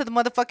move on to the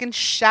motherfucking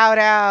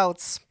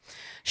shout-outs.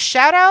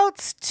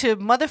 Shout-outs to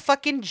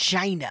motherfucking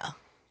Gina.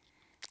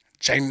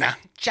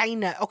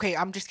 Okay,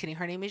 I'm just kidding.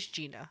 Her name is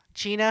Gina.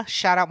 Gina,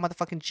 shout out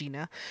motherfucking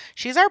Gina.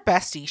 She's our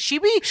bestie.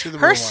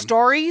 Her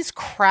stories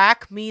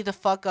crack me the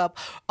fuck up.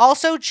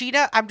 Also,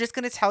 Gina, I'm just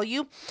going to tell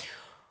you,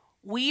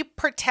 we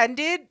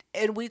pretended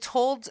and we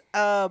told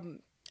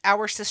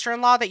our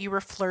sister-in-law that you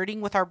were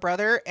flirting with our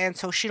brother, and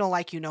so she don't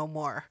like you no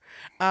more.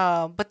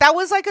 But that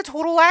was like a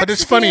total accident. But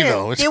it's funny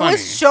though. It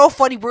was so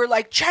funny. We're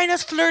like,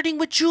 China's flirting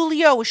with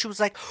Julio, and she was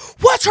like,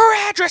 "What's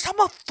her address? I'm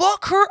gonna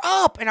fuck her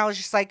up." And I was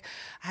just like,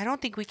 I don't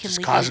think we can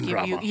just causing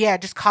drama.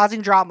 Just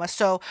causing drama.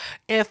 So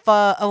if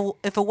a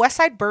West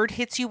Side Bird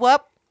hits you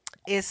up,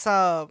 it's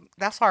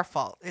that's our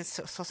fault. It's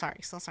so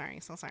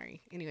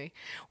sorry. Anyway,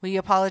 we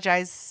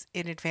apologize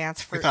in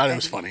advance for. We thought it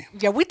was funny.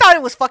 Yeah, we thought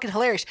it was fucking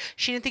hilarious.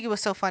 She didn't think it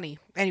was so funny.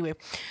 Anyway,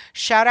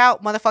 shout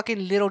out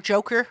motherfucking Little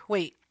Joker.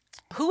 Wait,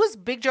 who was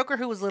Big Joker?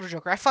 Who was Little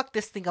Joker? I fuck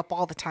this thing up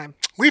all the time.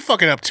 We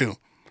fuck it up too.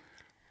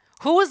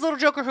 Who was Little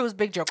Joker? Who was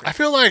Big Joker? I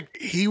feel like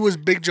he was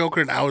Big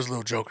Joker and I was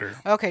Little Joker.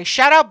 Okay,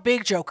 shout out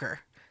Big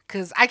Joker.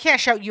 Because I can't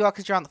shout you out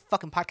because you're on the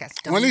fucking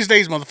podcast. One of these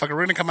days, motherfucker,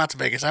 we're going to come out to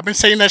Vegas. I've been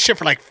saying that shit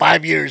for like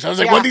 5 years. I was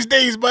like, one of these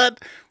days, bud,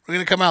 we're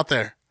going to come out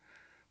there.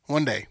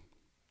 One day.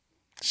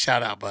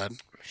 Shout out, bud.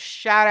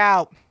 Shout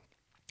out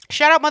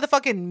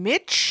motherfucking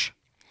Mitch.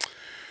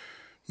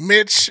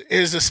 Mitch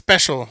is a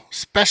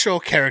special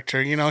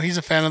character. You know, he's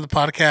a fan of the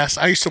podcast.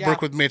 I used to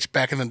work with Mitch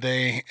back in the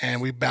day,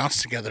 and we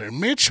bounced together. And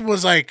Mitch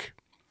was like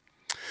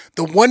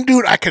the one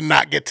dude I could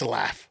not get to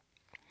laugh.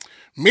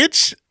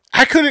 Mitch...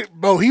 I couldn't,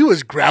 bro, he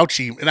was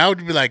grouchy, and I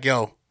would be like,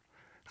 yo,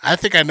 I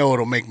think I know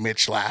what'll make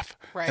Mitch laugh.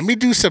 Right. Let me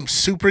do some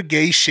super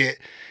gay shit,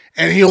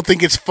 and he'll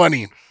think it's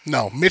funny.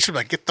 No, Mitch would be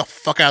like, get the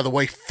fuck out of the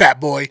way, fat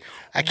boy.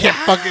 I can't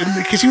fucking,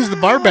 because he was the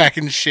bar back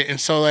and shit. And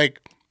so, like,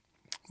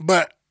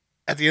 but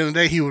at the end of the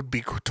day, he would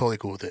be totally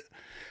cool with it.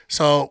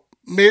 So,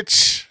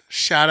 Mitch,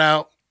 shout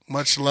out.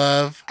 Much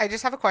love. I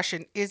just have a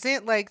question.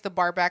 Isn't, like, the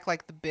bar back,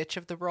 like, the bitch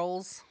of the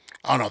roles?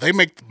 Oh, no. They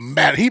make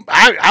mad.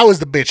 I was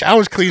the bitch. I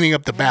was cleaning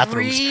up the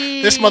bathrooms.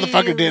 Really? This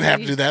motherfucker didn't have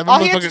to do that. All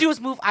he had to do was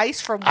move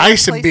ice from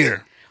ice and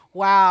beer.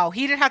 Wow.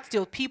 He didn't have to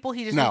deal with people.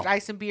 He just moved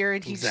ice and beer.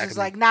 And he's just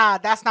like, nah,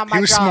 that's not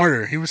my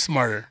job. He was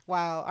smarter.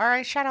 Wow. All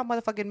right. Shout out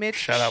motherfucking Mitch.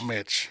 Shout out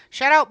Mitch.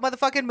 Shout out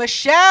motherfucking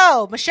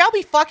Michelle. Michelle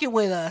be fucking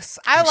with us.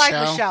 I like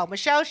Michelle.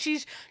 Michelle,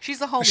 she's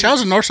a homie.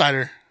 Michelle's a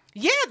Northsider.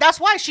 Yeah, that's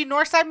why. She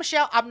Northside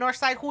Michelle. I'm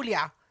Northside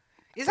Julia.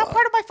 Is that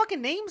part of my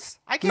fucking names?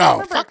 I can't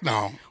remember. No, fuck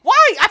no.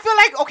 Why? I feel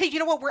like, okay, you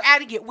know what? We're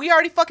adding it. We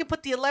already fucking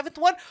put the 11th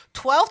one.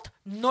 12th,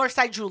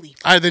 Northside Julie.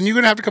 All right, then you're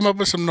going to have to come up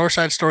with some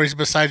Northside stories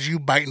besides you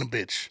biting a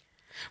bitch.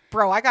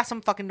 Bro, I got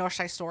some fucking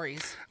Northside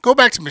stories. Go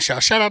back to Michelle.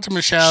 Shout out to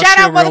Michelle. Shout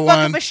out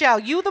motherfucking Michelle.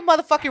 You the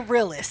motherfucking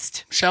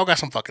realist. Michelle got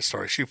some fucking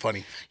stories. She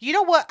funny. You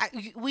know what?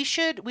 We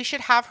should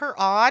have her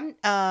on,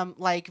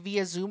 like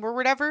via Zoom or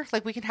whatever.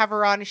 Like we can have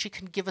her on and she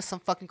can give us some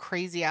fucking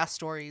crazy ass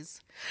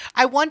stories.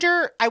 I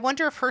wonder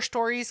if her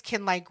stories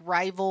can like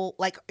rival,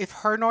 like if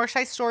her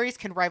Northside stories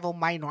can rival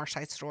my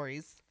Northside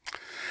stories.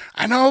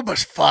 I know, but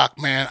fuck,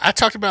 man. I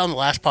talked about it on the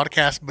last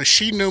podcast, but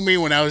she knew me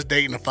when I was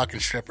dating a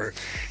fucking stripper.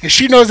 And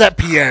she knows that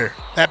Pierre,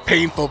 that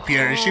painful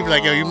Pierre. And she'd be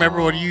like, yo, you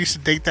remember when you used to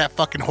date that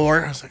fucking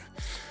whore? I was like,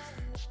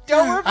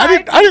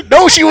 I didn't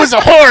know she was a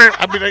whore.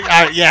 I mean,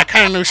 I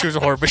kind of knew she was a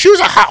whore, but she was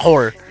a hot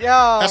whore.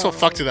 Yo. That's what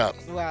fucked it up.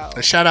 Wow.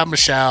 But shout out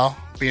Michelle,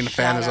 being a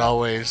fan as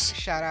always.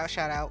 Shout out.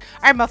 All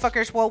right,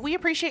 motherfuckers. Well, we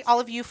appreciate all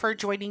of you for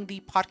joining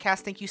the podcast.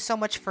 Thank you so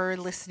much for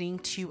listening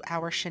to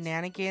our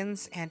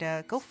shenanigans,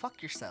 and go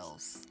fuck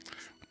yourselves.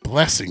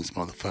 Blessings,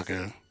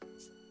 motherfucker.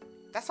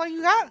 That's all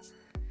you got?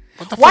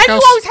 Why do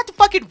you always have to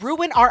fucking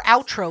ruin our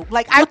outro?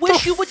 Like, I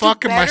wish you would do better.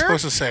 What the fuck am I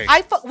supposed to say?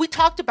 We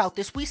talked about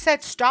this. We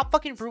said stop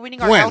fucking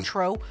ruining our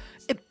outro.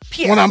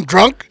 Pierre. When I'm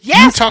drunk?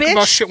 Yes, you talk bitch.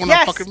 about shit when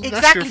I'm fucking... Exactly.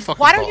 That's your fucking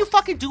Why don't you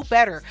fucking do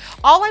better?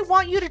 All I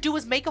want you to do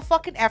is make a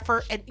fucking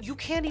effort, and you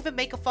can't even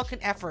make a fucking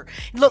effort.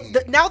 Look,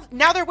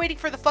 now they're waiting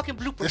for the fucking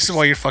bloopers. This is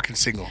why you're fucking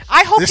single.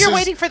 I hope you're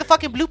waiting for the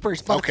fucking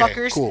bloopers, motherfuckers.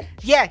 Okay, cool.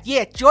 Yeah.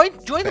 Join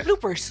the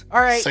bloopers. All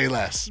right. Say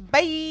less.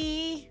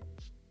 Bye.